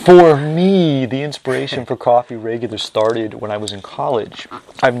for me, the inspiration for coffee regular started when I was in college.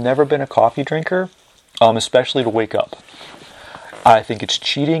 I've never been a coffee drinker, especially to wake up. I think it's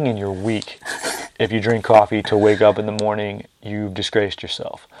cheating and you're weak. If you drink coffee to wake up in the morning, you've disgraced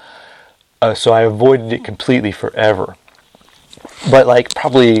yourself. So I avoided it completely forever. But like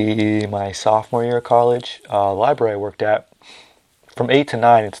probably my sophomore year of college, library I worked at, from 8 to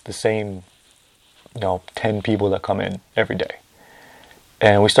 9, it's the same 10 people that come in every day.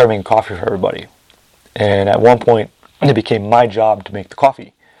 And we started making coffee for everybody. And at one point, it became my job to make the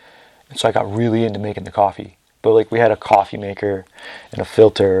coffee. And so I got really into making the coffee. But like we had a coffee maker and a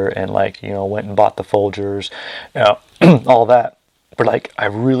filter and went and bought the Folgers, all that. But like I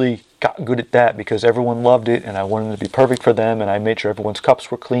really got good at that because everyone loved it and I wanted it to be perfect for them and I made sure everyone's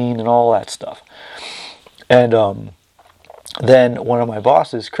cups were clean and all that stuff. And then one of my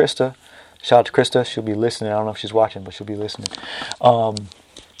bosses, Krista, shout out to Krista, she'll be listening. I don't know if she's watching, but she'll be listening.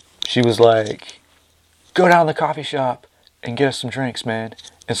 She was like, go down to the coffee shop and get us some drinks, man.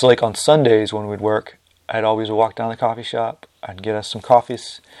 And so like on Sundays when we'd work, I'd always walk down to the coffee shop, I'd get us some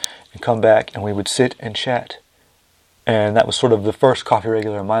coffees and come back and we would sit and chat. And that was sort of the first coffee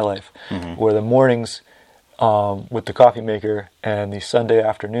regular in my life, where the mornings with the coffee maker and the Sunday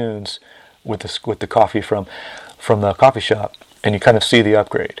afternoons with the coffee from the coffee shop, and you kind of see the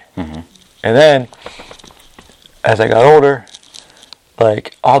upgrade. And then, as I got older,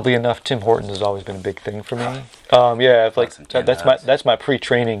 like oddly enough, Tim Hortons has always been a big thing for me. It's like that's my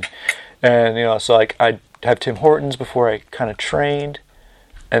pre-training, and so like I'd have Tim Hortons before I kind of trained,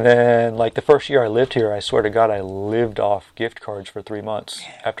 and then like the first year I lived here, I swear to God, I lived off gift cards for 3 months.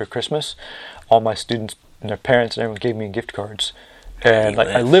 After Christmas, all my students and their parents and everyone gave me gift cards. And like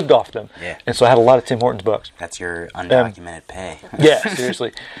I lived off them, and so I had a lot of Tim Hortons bucks. That's your undocumented pay. Yeah,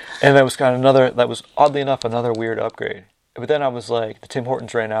 seriously. And that was that was oddly enough another weird upgrade. But then I was like, the Tim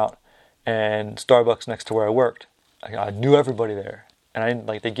Hortons ran out, and Starbucks next to where I worked, I knew everybody there, and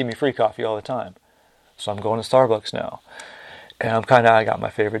they give me free coffee all the time. So I'm going to Starbucks now, and I got my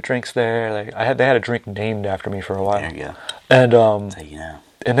favorite drinks there. They had a drink named after me for a while. There you go. And that's how you know.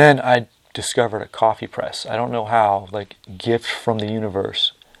 And then I discovered a coffee press. I don't know how, gift from the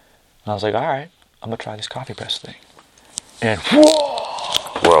universe. And I was like, all right, I'm going to try this coffee press thing. And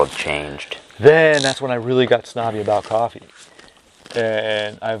whoa! World changed. Then that's when I really got snobby about coffee.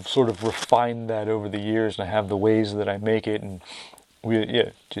 And I've sort of refined that over the years, and I have the ways that I make it. And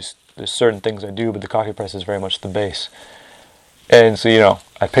just there's certain things I do, but the coffee press is very much the base. And so,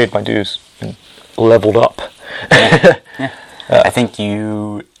 I paid my dues and leveled up. Yeah. I think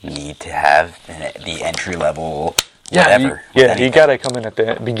you need to have the entry level whatever. You got to come in at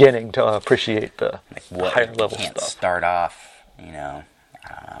the beginning to appreciate the higher level you can't stuff. Start off,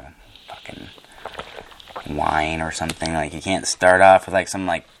 fucking wine or something. Like, you can't start off with like some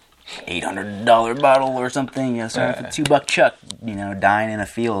like $800 bottle or something. Start off with $2 Chuck, dying in a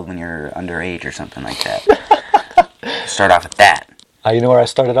field when you're underage or something like that. Start off with that. You know where I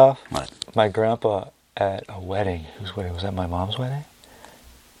started off? What? My grandpa at a wedding. Whose wedding? Was that my mom's wedding?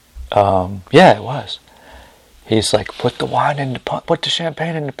 Yeah, it was. He's like, put the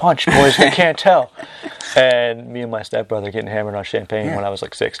champagne in the punch, boys. They can't tell. And me and my stepbrother getting hammered on champagne when I was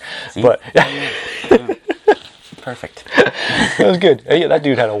like 6. See? But Perfect. it was good. Yeah, that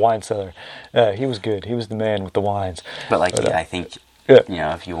dude had a wine cellar. He was good. He was the man with the wines. But I think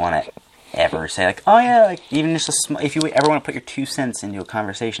if you want to ever say like, oh yeah, like even just if you ever want to put your 2 cents into a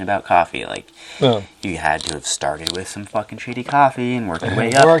conversation about coffee, like you had to have started with some fucking shitty coffee and worked your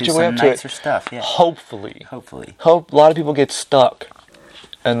way up to some nicer stuff. Yeah. Hopefully. A lot of people get stuck,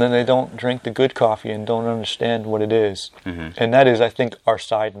 and then they don't drink the good coffee and don't understand what it is. Mm-hmm. And that is, I think, our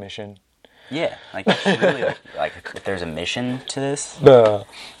side mission. Yeah, like really, like if there's a mission to this,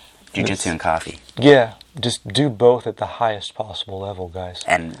 jiu-jitsu and coffee. Yeah, just do both at the highest possible level, guys.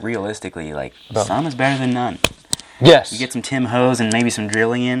 And realistically, like, some is better than none. Yes. You get some Tim Ho's and maybe some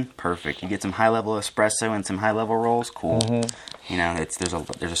drilling in, perfect. You get some high-level espresso and some high-level rolls, cool. Mm-hmm.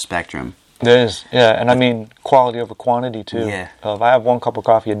 There's a spectrum. There is, yeah, and I mean quality over quantity too. Yeah. If I have 1 cup of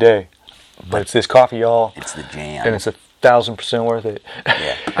coffee a day, but it's this coffee, y'all. It's the jam. And it's 1,000% worth it.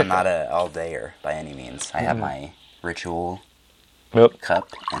 Yeah, I'm not a all-dayer by any means. I have my ritual cup,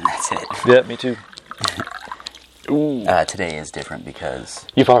 and that's it. Yeah, me too. Today is different because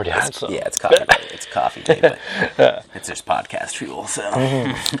you've already had some. Yeah, it's coffee day. It's coffee day, but it's just podcast fuel.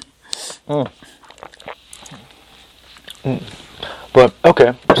 So, But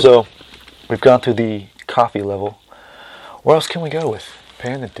okay, so we've gone through the coffee level. Where else can we go with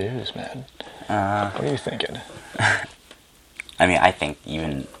paying the dues, man? What are you thinking? I mean, I think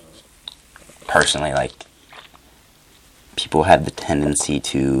even personally, like, people have the tendency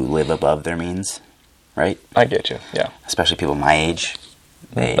to live above their means, right? I get you, yeah. Especially people my age.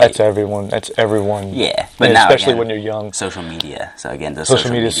 That's everyone. Yeah, but now, especially again, when you're young. Social media. So again, the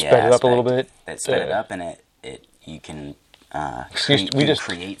social media sped it up a little bit. It sped it up, and you can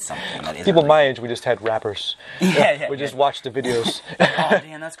create something. That people my age, we just had rappers. We just watched the videos. Oh,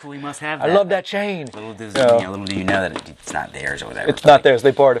 damn, that's cool. You must have that. I love that chain. Little do you know that it's not theirs or whatever. It's not theirs.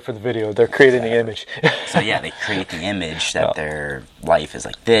 They borrowed it for the video. They're creating the image. So yeah, they create the image that their life is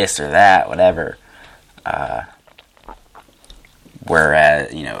like this or that, whatever.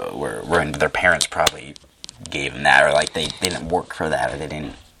 Whereas, where their parents probably gave them that, or like they didn't work for that, or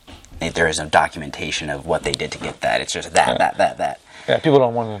there is no documentation of what they did to get that. It's just that. Yeah, people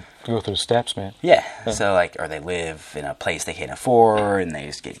don't want to go through steps, man. Yeah. So like, or they live in a place they can't afford, and they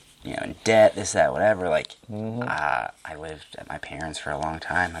just get in debt, this, that, whatever. Like, I lived at my parents for a long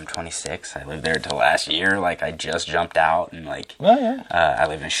time. I'm 26. I lived there until last year. Like, I just jumped out, and like, I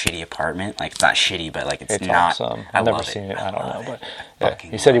live in a shitty apartment. Like, it's not shitty, but like, it's not. Awesome. I've never seen it. I don't know, but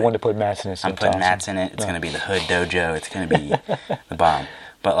he said he wanted to put mats in it. I'm putting mats in it. It's gonna be the Hood Dojo. It's gonna be the bomb.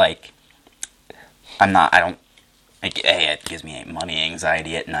 But like, it gives me money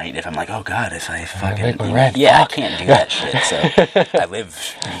anxiety at night if I'm like, oh god, if I fucking I can't do that shit. So I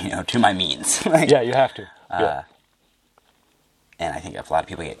live, to my means. Like, yeah, you have to. And I think a lot of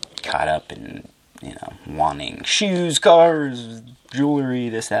people get caught up in wanting shoes, cars, jewelry,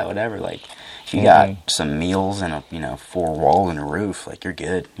 this, that, whatever. Like, if you got some meals and 4 walls and a roof, like, you're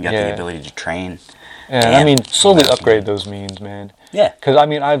good. You got the ability to train. Yeah, I mean, slowly upgrade those means, man. Yeah. Because, I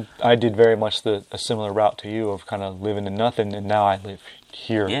mean, I did very much a similar route to you of kind of living in nothing, and now I live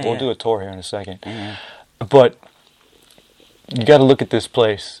here. We'll do a tour here in a second. Yeah. But you got to look at this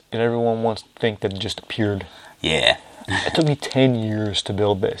place, and everyone wants to think that it just appeared. Yeah. It took me 10 years to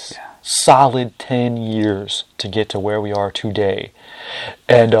build this. Yeah. Solid 10 years to get to where we are today.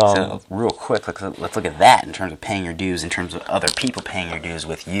 And so, real quick, let's look at that in terms of paying your dues, in terms of other people paying your dues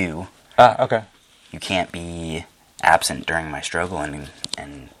with you. Okay. You can't be absent during my struggle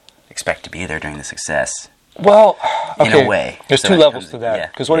and expect to be there during the success. Well, okay. In a way. There's 2 levels to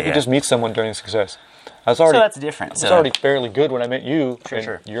that. Because what if you just meet someone during success? So that's different. I was already fairly good when I met you.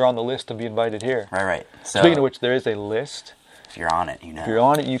 Sure. You're on the list to be invited here. Right. So, speaking of which, there is a list. If you're on it, If you're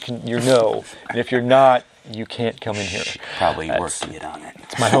on it, you know. And if you're not, you can't come in here. Probably work to get on it.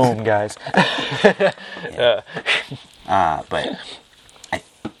 It's my home, guys. But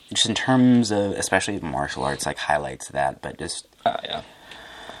just in terms of, especially martial arts, like highlights that, but just, Yeah.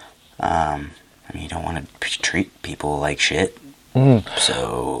 I mean, you don't want to treat people like shit.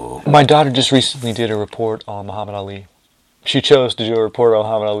 So My daughter just recently did a report on Muhammad Ali. She chose to do a report on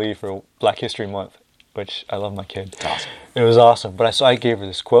Muhammad Ali for Black History Month, which I love my kid. awesome. It was awesome. But I gave her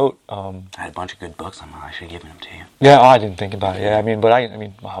this quote. I had a bunch of good books on mine. I should have given them to you. Yeah, I didn't think about it. Yeah, I mean,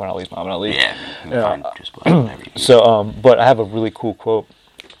 Muhammad Ali's Muhammad Ali. Yeah, Yeah. fine, just whatever you need. So, but I have a really cool quote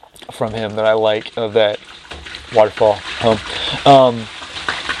from him that I like of that waterfall.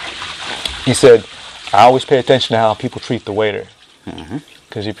 He said, "I always pay attention to how people treat the waiter.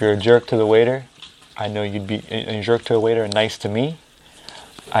 Because if you're a jerk to the waiter, I know you'd be a jerk to a waiter and nice to me.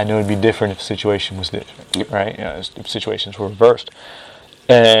 I know it'd be different if the situation was different, right? You know, if situations were reversed."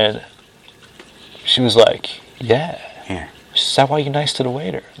 And she was like, "Yeah." Here. She said, "Why are you nice to the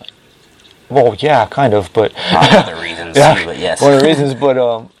waiter?" I'm like, well, yeah, kind of, but One of the reasons, too, but yes. one of the reasons, but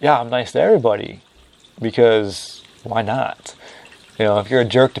yeah, I'm nice to everybody because why not? You know, if you're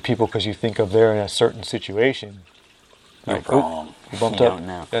a jerk to people because you think of they're in a certain situation, You're like, wrong. you bumped You up. don't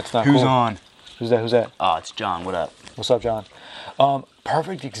know. That's not Who's cool. on? Who's that? Who's that? Oh, it's John. What up? What's up, John?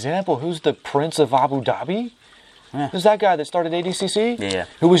 Perfect example. Who's the Prince of Abu Dhabi? Yeah. Who's that guy that started ADCC? Yeah.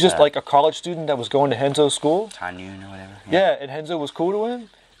 Who was just like a college student that was going to Henzo's school? Tanyun or whatever. Yeah, and Henzo was cool to him.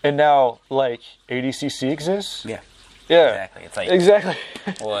 And now, like, ADCC exists? Yeah. Yeah. Exactly. It's like, Exactly.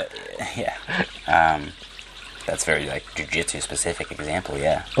 well, yeah. That's very, like, jiu-jitsu specific example,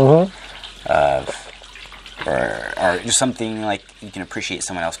 yeah. Or just something like you can appreciate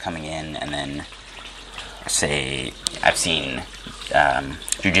someone else coming in and then say, I've seen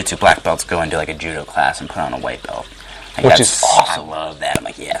jiu-jitsu black belts go into like a judo class and put on a white belt. Like, Which is awesome. I love that. I'm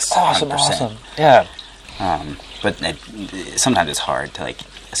like, yes, Awesome, 100%. awesome. Yeah. But sometimes it's hard to, like,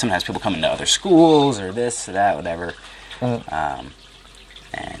 sometimes people come into other schools or this or that, whatever.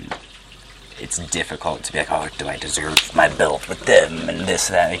 And it's difficult to be like, oh, do I deserve my belt with them and this,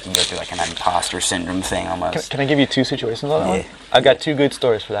 that. You can go through like an imposter syndrome thing almost. Can I give you two situations on that Yeah. one? I got two good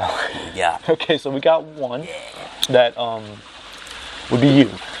stories for that one. Yeah. Okay, so we got one that would be you.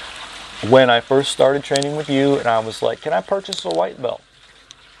 When I first started training with you, and I was like, can I purchase a white belt?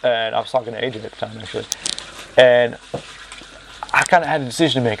 And I was talking to AJ at the time, actually. And I kind of had a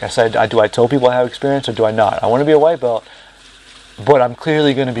decision to make. I said, do I tell people I have experience or do I not? I want to be a white belt, but I'm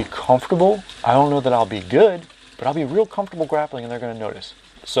clearly going to be comfortable. I don't know that I'll be good, but I'll be real comfortable grappling and they're going to notice.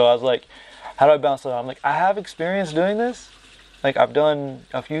 So I was like, how do I balance that out? I'm like, I have experience doing this. Like, I've done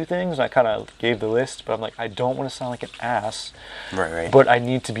a few things. I kind of gave the list, but I'm like, I don't want to sound like an ass. Right. But I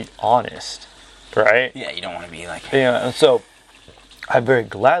need to be honest, right? Yeah, you don't want to be like... Yeah, and so I very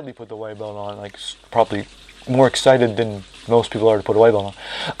gladly put the white belt on, like probably more excited than most people are to put a white belt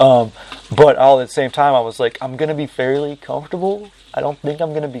on. But all at the same time, I was like, I'm going to be fairly comfortable. I don't think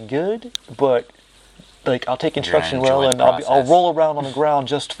I'm going to be good, but like I'll take instruction well, and I'll roll around on the ground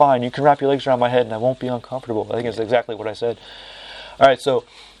just fine. You can wrap your legs around my head, and I won't be uncomfortable. I think it's exactly what I said. All right, so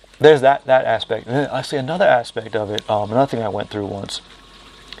there's that aspect. And then I see another aspect of it. Another thing I went through once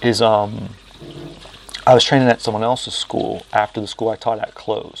is I was training at someone else's school after the school I taught at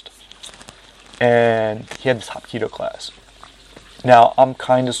closed, and he had this Hapkido class. Now I'm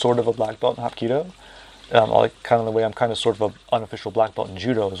kind of sort of a black belt in Hapkido, like kind of the way I'm kind of sort of an unofficial black belt in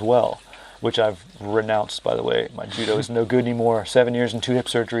Judo as well, which I've renounced, by the way. My Judo is no good anymore. 7 years and 2 hip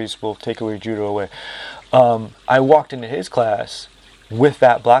surgeries will take away Judo away. I walked into his class with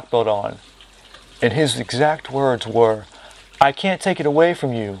that black belt on, and his exact words were, "I can't take it away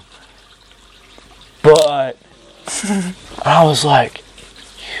from you, but..." I was like,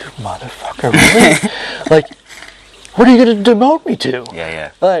 "You motherfucker, really?" Like, what are you going to demote me to?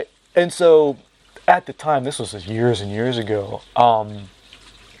 Yeah. Like, and so at the time, this was years and years ago, I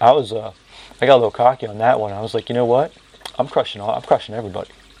got a little cocky on that one. I was like, you know what? I'm crushing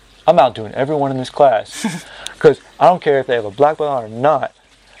everybody. I'm outdoing everyone in this class because I don't care if they have a black belt on or not.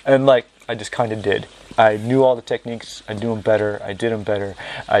 And like, I just kind of did. I knew all the techniques. I knew them better. I did them better.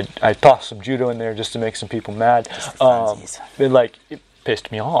 I tossed some Judo in there just to make some people mad. And like, it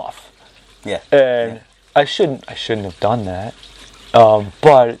pissed me off. Yeah. And I shouldn't have done that.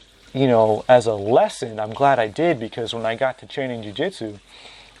 But you know, as a lesson, I'm glad I did, because when I got to training jiu-jitsu,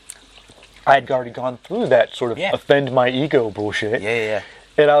 I had already gone through that sort of offend my ego bullshit. Yeah.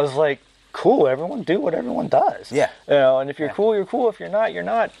 And I was like, cool, everyone do what everyone does. Yeah. You know, and if you're cool, you're cool. If you're not, you're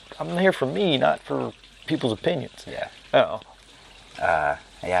not. I'm here for me, not for people's opinions. Yeah. Oh. Yeah,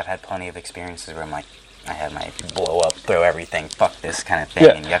 I've had plenty of experiences where I'm like, I have my blow up, throw everything, fuck this kind of thing,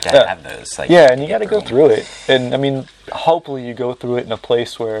 and you have to have those. Like, and you got to go through it. And I mean, hopefully you go through it in a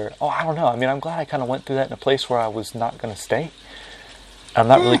place where, I don't know. I mean, I'm glad I kind of went through that in a place where I was not going to stay. I'm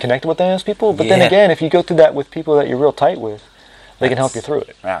not really connected with those people. But then Yeah. again, if you go through that with people that you're real tight with, they can help you through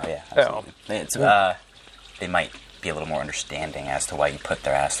it. Oh, yeah. Absolutely. It's, they might be a little more understanding as to why you put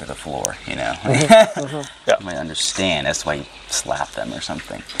their ass through the floor, you know? Yeah. They might understand as to why you slap them or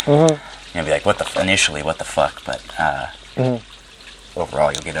something. You know, be like, initially, what the fuck? But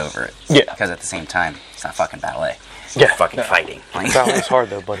overall, you'll get over it. Yeah. Because at the same time, it's not fucking ballet. Yeah. It's fucking fighting. Like, Ballet's hard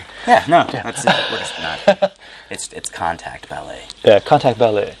though, buddy. yeah, no. That's it. We're just not. It's contact ballet. Yeah, contact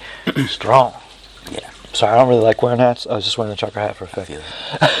ballet. Strong. Yeah. Sorry, I don't really like wearing hats. I was just wearing the trucker hat for effect. Feel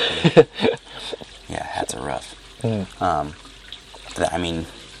it. Yeah, hats are rough. I mean,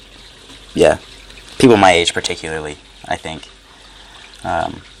 yeah, people my age particularly, I think.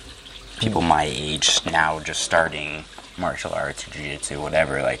 People my age now just starting martial arts, jiu-jitsu,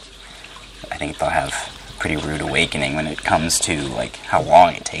 whatever, like, I think they'll have a pretty rude awakening when it comes to, like, how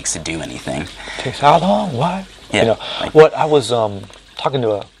long it takes to do anything. Takes how long? What? Yeah. You know, Like, what I was talking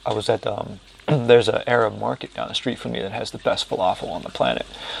to I was at there's an Arab market down the street from me that has the best falafel on the planet.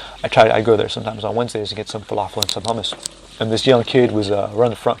 I go there sometimes on Wednesdays to get some falafel and some hummus. And this young kid was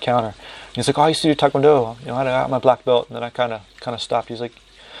running the front counter. He's like, "Oh, I used to do taekwondo. You know, I got my black belt." And then I kind of stopped. He's like,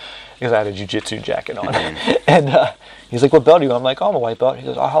 because I had a jiu-jitsu jacket on. And he's like, "What belt are you?" I'm like, "Oh, I'm a white belt." He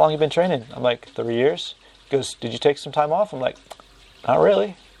goes, "Oh, how long you been training?" I'm like, 3 years. He goes, "Did you take some time off?" I'm like, "Not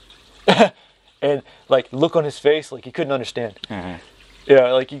really." And like, look on his face, like he couldn't understand.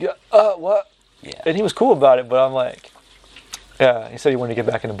 Yeah, like you got, what? Yeah. And he was cool about it, but I'm like, yeah. He said he wanted to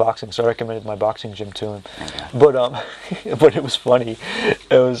get back into boxing, so I recommended my boxing gym to him. Okay. But but it was funny.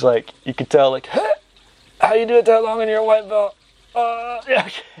 It was like you could tell, like, "Hey, how you do it that long and you're a white belt?" Yeah.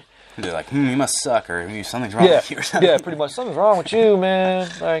 They're like, you must suck, or something's wrong Yeah, with you or something. yeah, pretty much. Something's wrong with you, man.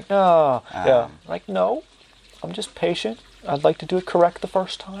 Like, no. Yeah. Like, no. I'm just patient. I'd like to do it correct the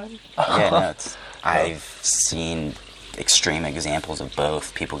first time. Yeah, no, I've seen extreme examples of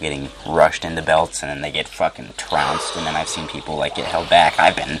both. People getting rushed into belts and then they get fucking trounced, and then I've seen people like get held back.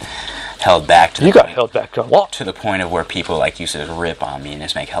 I've been held back to You got held back a lot. to the point of where people like used to just rip on me and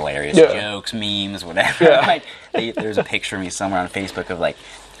just make hilarious Yeah. jokes, memes, whatever. Yeah. Like, there's a picture of me somewhere on Facebook of like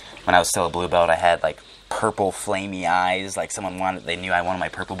when I was still a blue belt. I had like purple flamey eyes. Like they knew I wanted my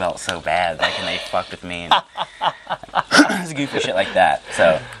purple belt so bad. Like, and they fucked with me. And it's goofy shit like that.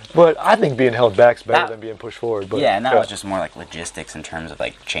 So. But I think being held back's better than being pushed forward. But Yeah, now it's just more like logistics in terms of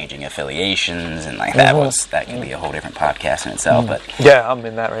like changing affiliations and like that can be a whole different podcast in itself. But yeah, I'm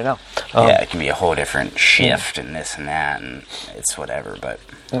in that right now. yeah, it can be a whole different shift and this and that, and it's whatever. But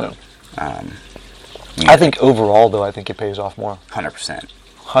I think overall, though, I think it pays off more. 100%.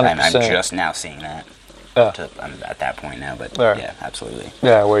 100%. I'm just now seeing that. I'm at that point now, but yeah, absolutely.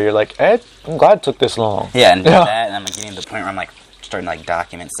 Yeah, where you're like, Ed, I'm glad it took this long. Yeah, and that, and I'm getting to the point where I'm like starting to like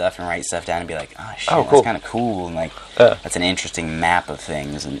document stuff and write stuff down and be like, oh shit, cool. that's kind of cool, and like that's an interesting map of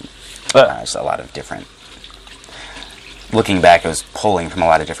things, and just a lot of different. Looking back, I was pulling from a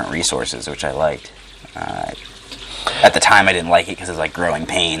lot of different resources, which I liked. At the time, I didn't like it because it was like growing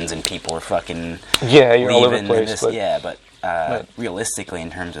pains and people were fucking you're all over the leaving place. but realistically, in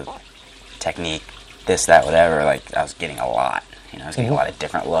terms of technique, this, that, whatever, like I was getting a lot. You know, I was getting a lot of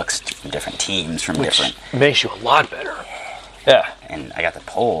different looks from different teams, from different. Makes you a lot better. Yeah. And I got to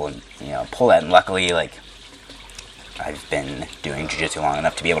pull that, and luckily, like I've been doing jiu-jitsu long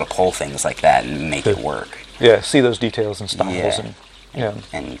enough to be able to pull things like that and make it work. Yeah, see those details and styles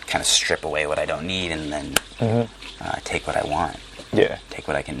and kind of strip away what I don't need, and then take what I want. Yeah. Take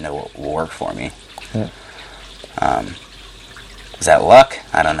what I can know will work for me. Is that luck?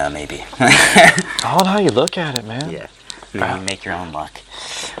 I don't know, maybe. I don't know how you look at it, man. Yeah. Maybe you make your own luck.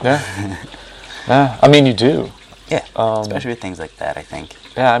 Yeah. Yeah. I mean, you do. Yeah. Especially with things like that, I think.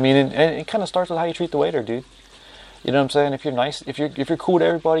 Yeah, I mean, and it kind of starts with how you treat the waiter, dude. You know what I'm saying? If you're nice, if you're cool to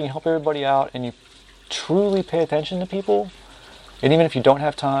everybody, you help everybody out, and you truly pay attention to people, and even if you don't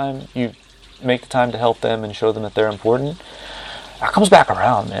have time, you make the time to help them and show them that they're important. That comes back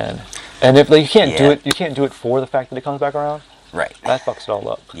around, man. And if like, you can't do it for the fact that it comes back around. Right. That fucks it all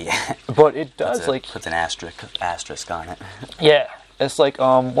up. Yeah. But it does, puts an asterisk on it. Yeah. It's like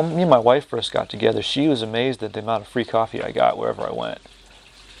when me and my wife first got together, she was amazed at the amount of free coffee I got wherever I went.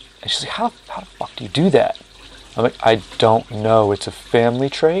 And she's like, how the fuck do you do that? I'm like, I don't know. It's a family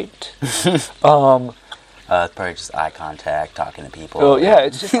trait. It's probably just eye contact, talking to people. Oh yeah,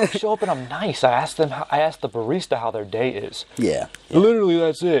 it's just I show up and I'm nice. I ask the barista how their day is. Yeah. Literally,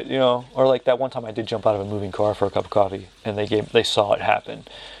 that's it. You know, or like that one time I did jump out of a moving car for a cup of coffee, and they saw it happen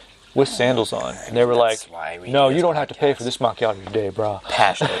with sandals on, and they were like, "No, you don't have to pay for this macchiato today, bro."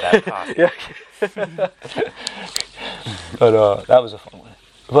 Passionate about coffee. Yeah. But that was a fun one.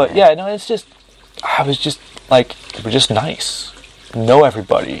 But yeah, no, it's just I was just like, we're just nice. know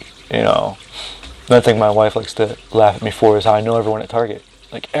everybody. Another thing my wife likes to laugh at me for is how I know everyone at Target.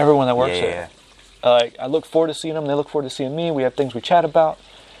 Like everyone that works there. Like I look forward to seeing them. They look forward to seeing me. We have things we chat about.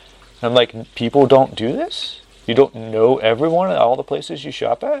 And I'm like, people don't do this? You don't know everyone at all the places you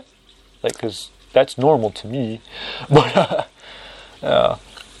shop at? Like, because that's normal to me. But, I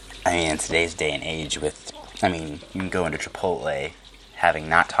mean, in today's day and age you can go into Chipotle, having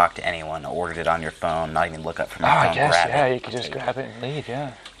not talked to anyone, ordered it on your phone, not even look up from your phone, grab it. Yeah, you can just grab it and leave,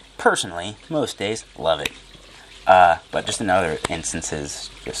 yeah. Personally, most days, love it. But just in other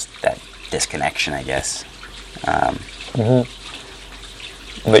instances, just that disconnection, I guess.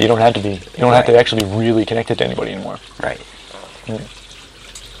 But you don't have to be. You don't have to actually be really connected to anybody anymore. Right.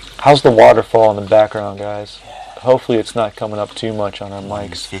 How's the waterfall in the background, guys? Hopefully it's not coming up too much on our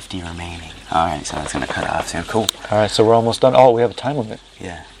mics. 50 remaining. Alright, so that's going to cut off soon. Cool. Alright, so we're almost done. Oh, we have a time limit.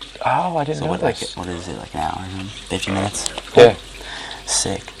 Yeah. Oh, I didn't know this. What is it, like an hour? 50 minutes? Cool. Yeah.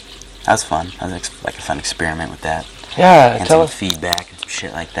 Sick. That was fun. That was like a fun experiment with that. Yeah, and some feedback and some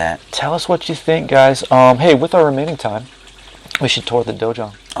shit like that. Tell us what you think, guys. Hey, with our remaining time, we should tour the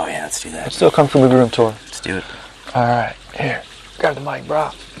dojo. Oh yeah, let's do that. Let's do a Kung Fu Movie Room tour. Let's do it. Alright, here. Grab the mic,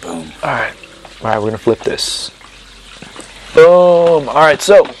 bro. Boom. Alright, we're going to flip this. Boom. Alright,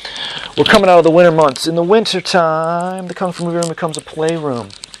 so we're coming out of the winter months. In the winter time, the Kung Fu Movie Room becomes a playroom.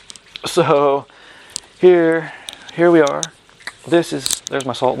 So, here we are. There's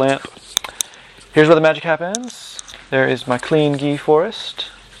my salt lamp. Here's where the magic happens. There is my clean ghee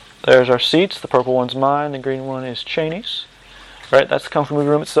forest. There's our seats. The purple one's mine. The green one is Cheney's. Right, that's the Kung Fu Movie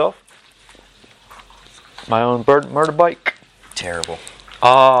Room itself. My own murder bike. Terrible.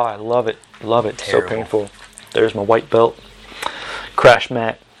 Oh, I love it. Love it. Terrible. So painful. There's my white belt. Crash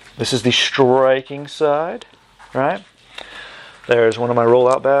mat. This is the striking side. Right? There's one of my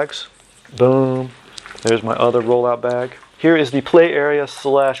rollout bags. Boom. There's my other rollout bag. Here is the play area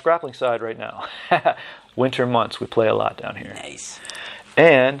 / grappling side right now. Winter months, we play a lot down here. Nice.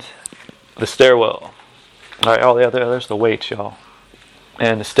 And the stairwell. All right, there's the weights, y'all.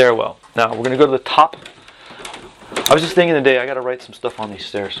 And the stairwell. Now, we're going to go to the top. I was just thinking today, I got to write some stuff on these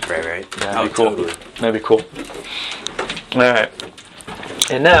stairs. Right. Yeah, that'd be cool. Totally. That'd be cool. All right.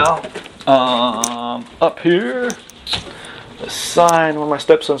 And now, up here, a sign one of my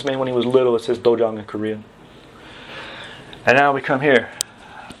stepsons made when he was little. It says Dojang in Korean. And now we come here.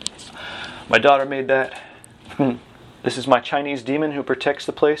 My daughter made that. This is my Chinese demon who protects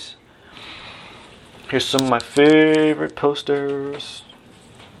the place. Here's some of my favorite posters.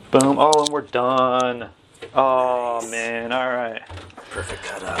 Boom. Oh, and we're done. Oh, nice. Man. All right. Perfect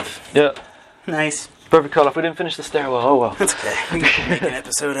cutoff. Yep. Nice. Perfect cutoff. We didn't finish the stairwell. Oh, well. That's okay. We can make an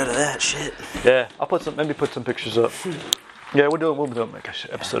episode out of that shit. Yeah. I'll put some pictures up. Yeah, we'll do make an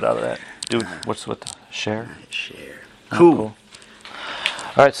episode out of that. Dude, what's with the share? Share. Cool.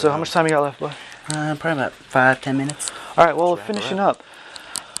 All right, so how much time you got left, boy? Probably about 5-10 minutes. All right, well, finishing up.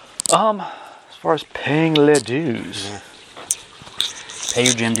 As far as paying les dues. Yeah. Pay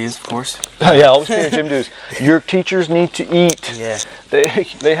your gym dues, of course. Yeah, always pay your gym dues. Your teachers need to eat. Yeah.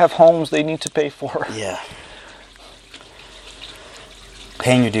 They have homes they need to pay for. Yeah.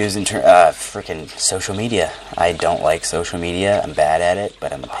 Paying your dues in freaking social media. I don't like social media. I'm bad at it,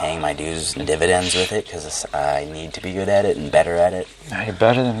 but I'm paying my dues and dividends with it because I need to be good at it and better at it. Now you're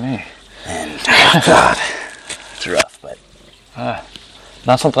better than me. And, God, it's rough, but...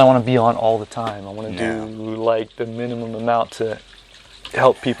 Not something I want to be on all the time. I want to do, like, the minimum amount to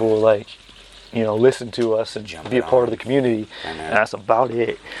help people, like, listen to us and be a part of the community. And that's about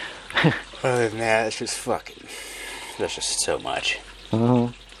it. Other than that, it's just that's just so much.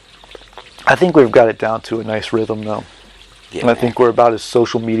 Mm-hmm. I think we've got it down to a nice rhythm, though. Yeah, and I think we're about as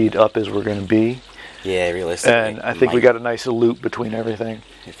social media'd up as we're going to be. Yeah, realistically. And I think we got a nice loop between everything.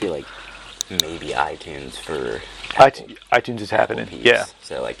 I feel like maybe iTunes for... iTunes is happening, yeah.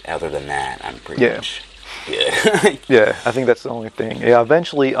 So, like, other than that, I'm pretty much... Yeah. Yeah, I think that's the only thing. Yeah,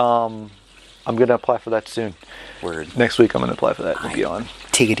 eventually, I'm going to apply for that soon. Word. Next week, I'm going to apply for that and be on.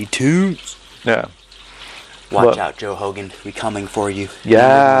 Tickety toot. Yeah. Watch out, Joe Hogan. We coming for you.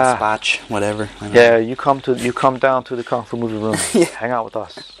 Yeah. Spotch, whatever. Yeah, you come down to the Kung Fu Movie Room. Yeah. Hang out with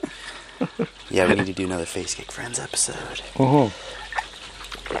us. Yeah, we need to do another Face Kick Friends episode.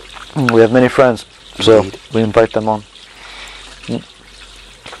 Mm-hmm. We have many friends, so we invite them on.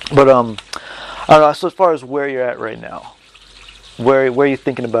 But I don't know. So as far as where you're at right now, where are you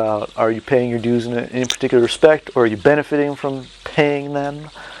thinking about? Are you paying your dues in any particular respect, or are you benefiting from paying them?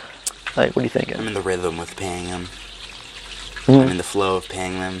 Like, what are you thinking? I'm in the rhythm with paying them. Mm-hmm. I'm in the flow of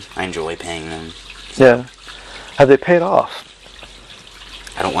paying them. I enjoy paying them. So. Yeah. Have they paid off?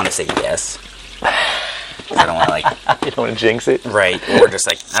 I don't want to say yes. I don't want to, like... You don't want to jinx it? Right, or just,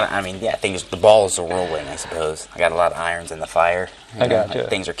 like, things, the balls are rolling, I suppose. I got a lot of irons in the fire. I gotcha. Like,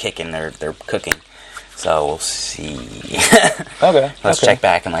 things are kicking, they're cooking. So, we'll see. Okay. Let's check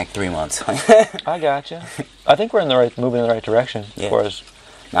back in, like, 3 months. I gotcha. I think we're moving in the right direction. Yeah. As far as...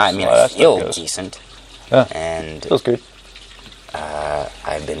 I feel decent. Yeah. And... Feels good.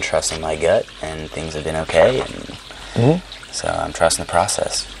 I've been trusting my gut, and things have been okay, and so I'm trusting the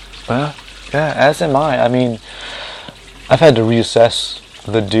process. Well, yeah, as am I. I mean, I've had to reassess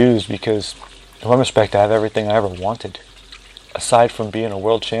the dues because, in one respect, I have everything I ever wanted, aside from being a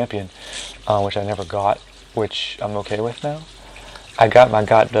world champion, which I never got, which I'm okay with now. I got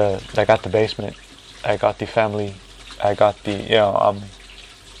the basement, I got the family, I got the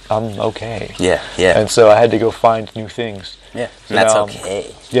I'm okay. Yeah. And so I had to go find new things. Yeah, and that's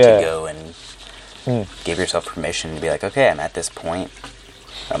okay to go and give yourself permission to be like, okay, I'm at this point,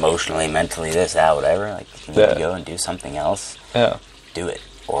 emotionally, mentally, this, that, whatever. Like, if you need to go and do something else, do it.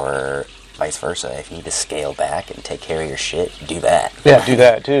 Or vice versa. If you need to scale back and take care of your shit, do that. Yeah, do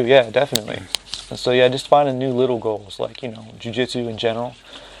that too. Yeah, definitely. And so, just finding new little goals, like, jiu-jitsu in general,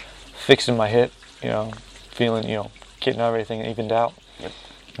 fixing my hip, feeling, getting everything evened out. Yep.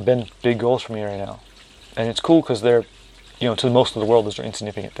 Been big goals for me right now. And it's cool because they're, to most of the world, those are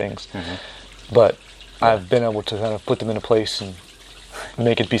insignificant things. But I've been able to kind of put them into place and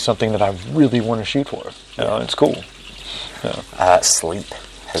make it be something that I really want to shoot for. And it's cool. Sleep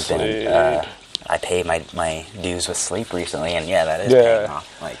has been... I paid my dues with sleep recently, and that is paying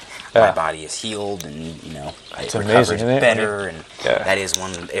off. Like, my body is healed, and, it's it amazing, recovers isn't it? better, and that is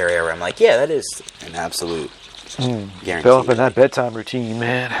one area where I'm like, that is an absolute guarantee. Developing that bedtime routine,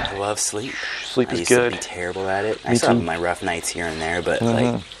 man. I love sleep. Sleep is good. good. I used to be terrible at it. I still have my rough nights here and there, but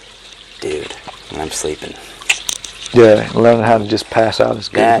like, dude, when I'm sleeping. Yeah, learning how to just pass out is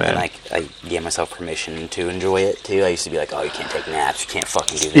good, man. And like, I give myself permission to enjoy it too. I used to be like, oh, you can't take naps, you can't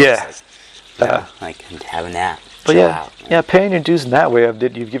fucking do this. Like have a nap. But out, paying your dues in that way,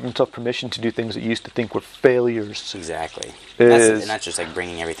 you've given yourself permission to do things that you used to think were failures. Exactly. And that's just like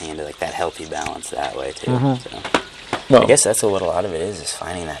bringing everything into like that healthy balance that way too. So I guess that's what a lot of it is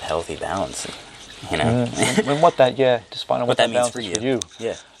finding that healthy balance. And what that, just finding what that means balance for is for you.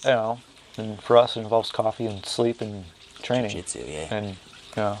 Yeah. And for us, it involves coffee and sleep and training. Jiu-jitsu, And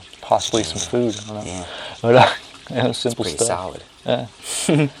possibly some food. I don't know. Yeah. But simple it's pretty stuff. solid. Yeah.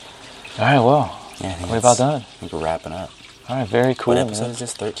 All right. Well. Yeah, we're about done. I think we're wrapping up. All right, very cool. What episode is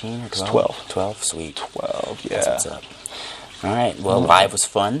this? 13 or 12? It's 12. 12, sweet. 12, That's what's up. All right, well, live was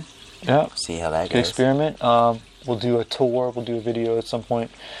fun. Yeah. See how that Good goes. experiment. We'll do a tour. We'll do a video at some point.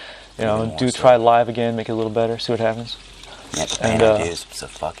 Try live again, make it a little better, see what happens. Yeah, paying our dues, so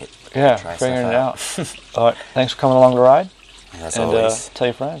fuck it. Yeah, figuring it out. All right, thanks for coming along the ride. As always. Tell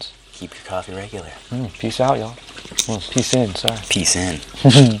your friends. Keep your coffee regular. Peace out, y'all. Peace in, sorry. Peace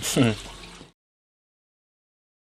in.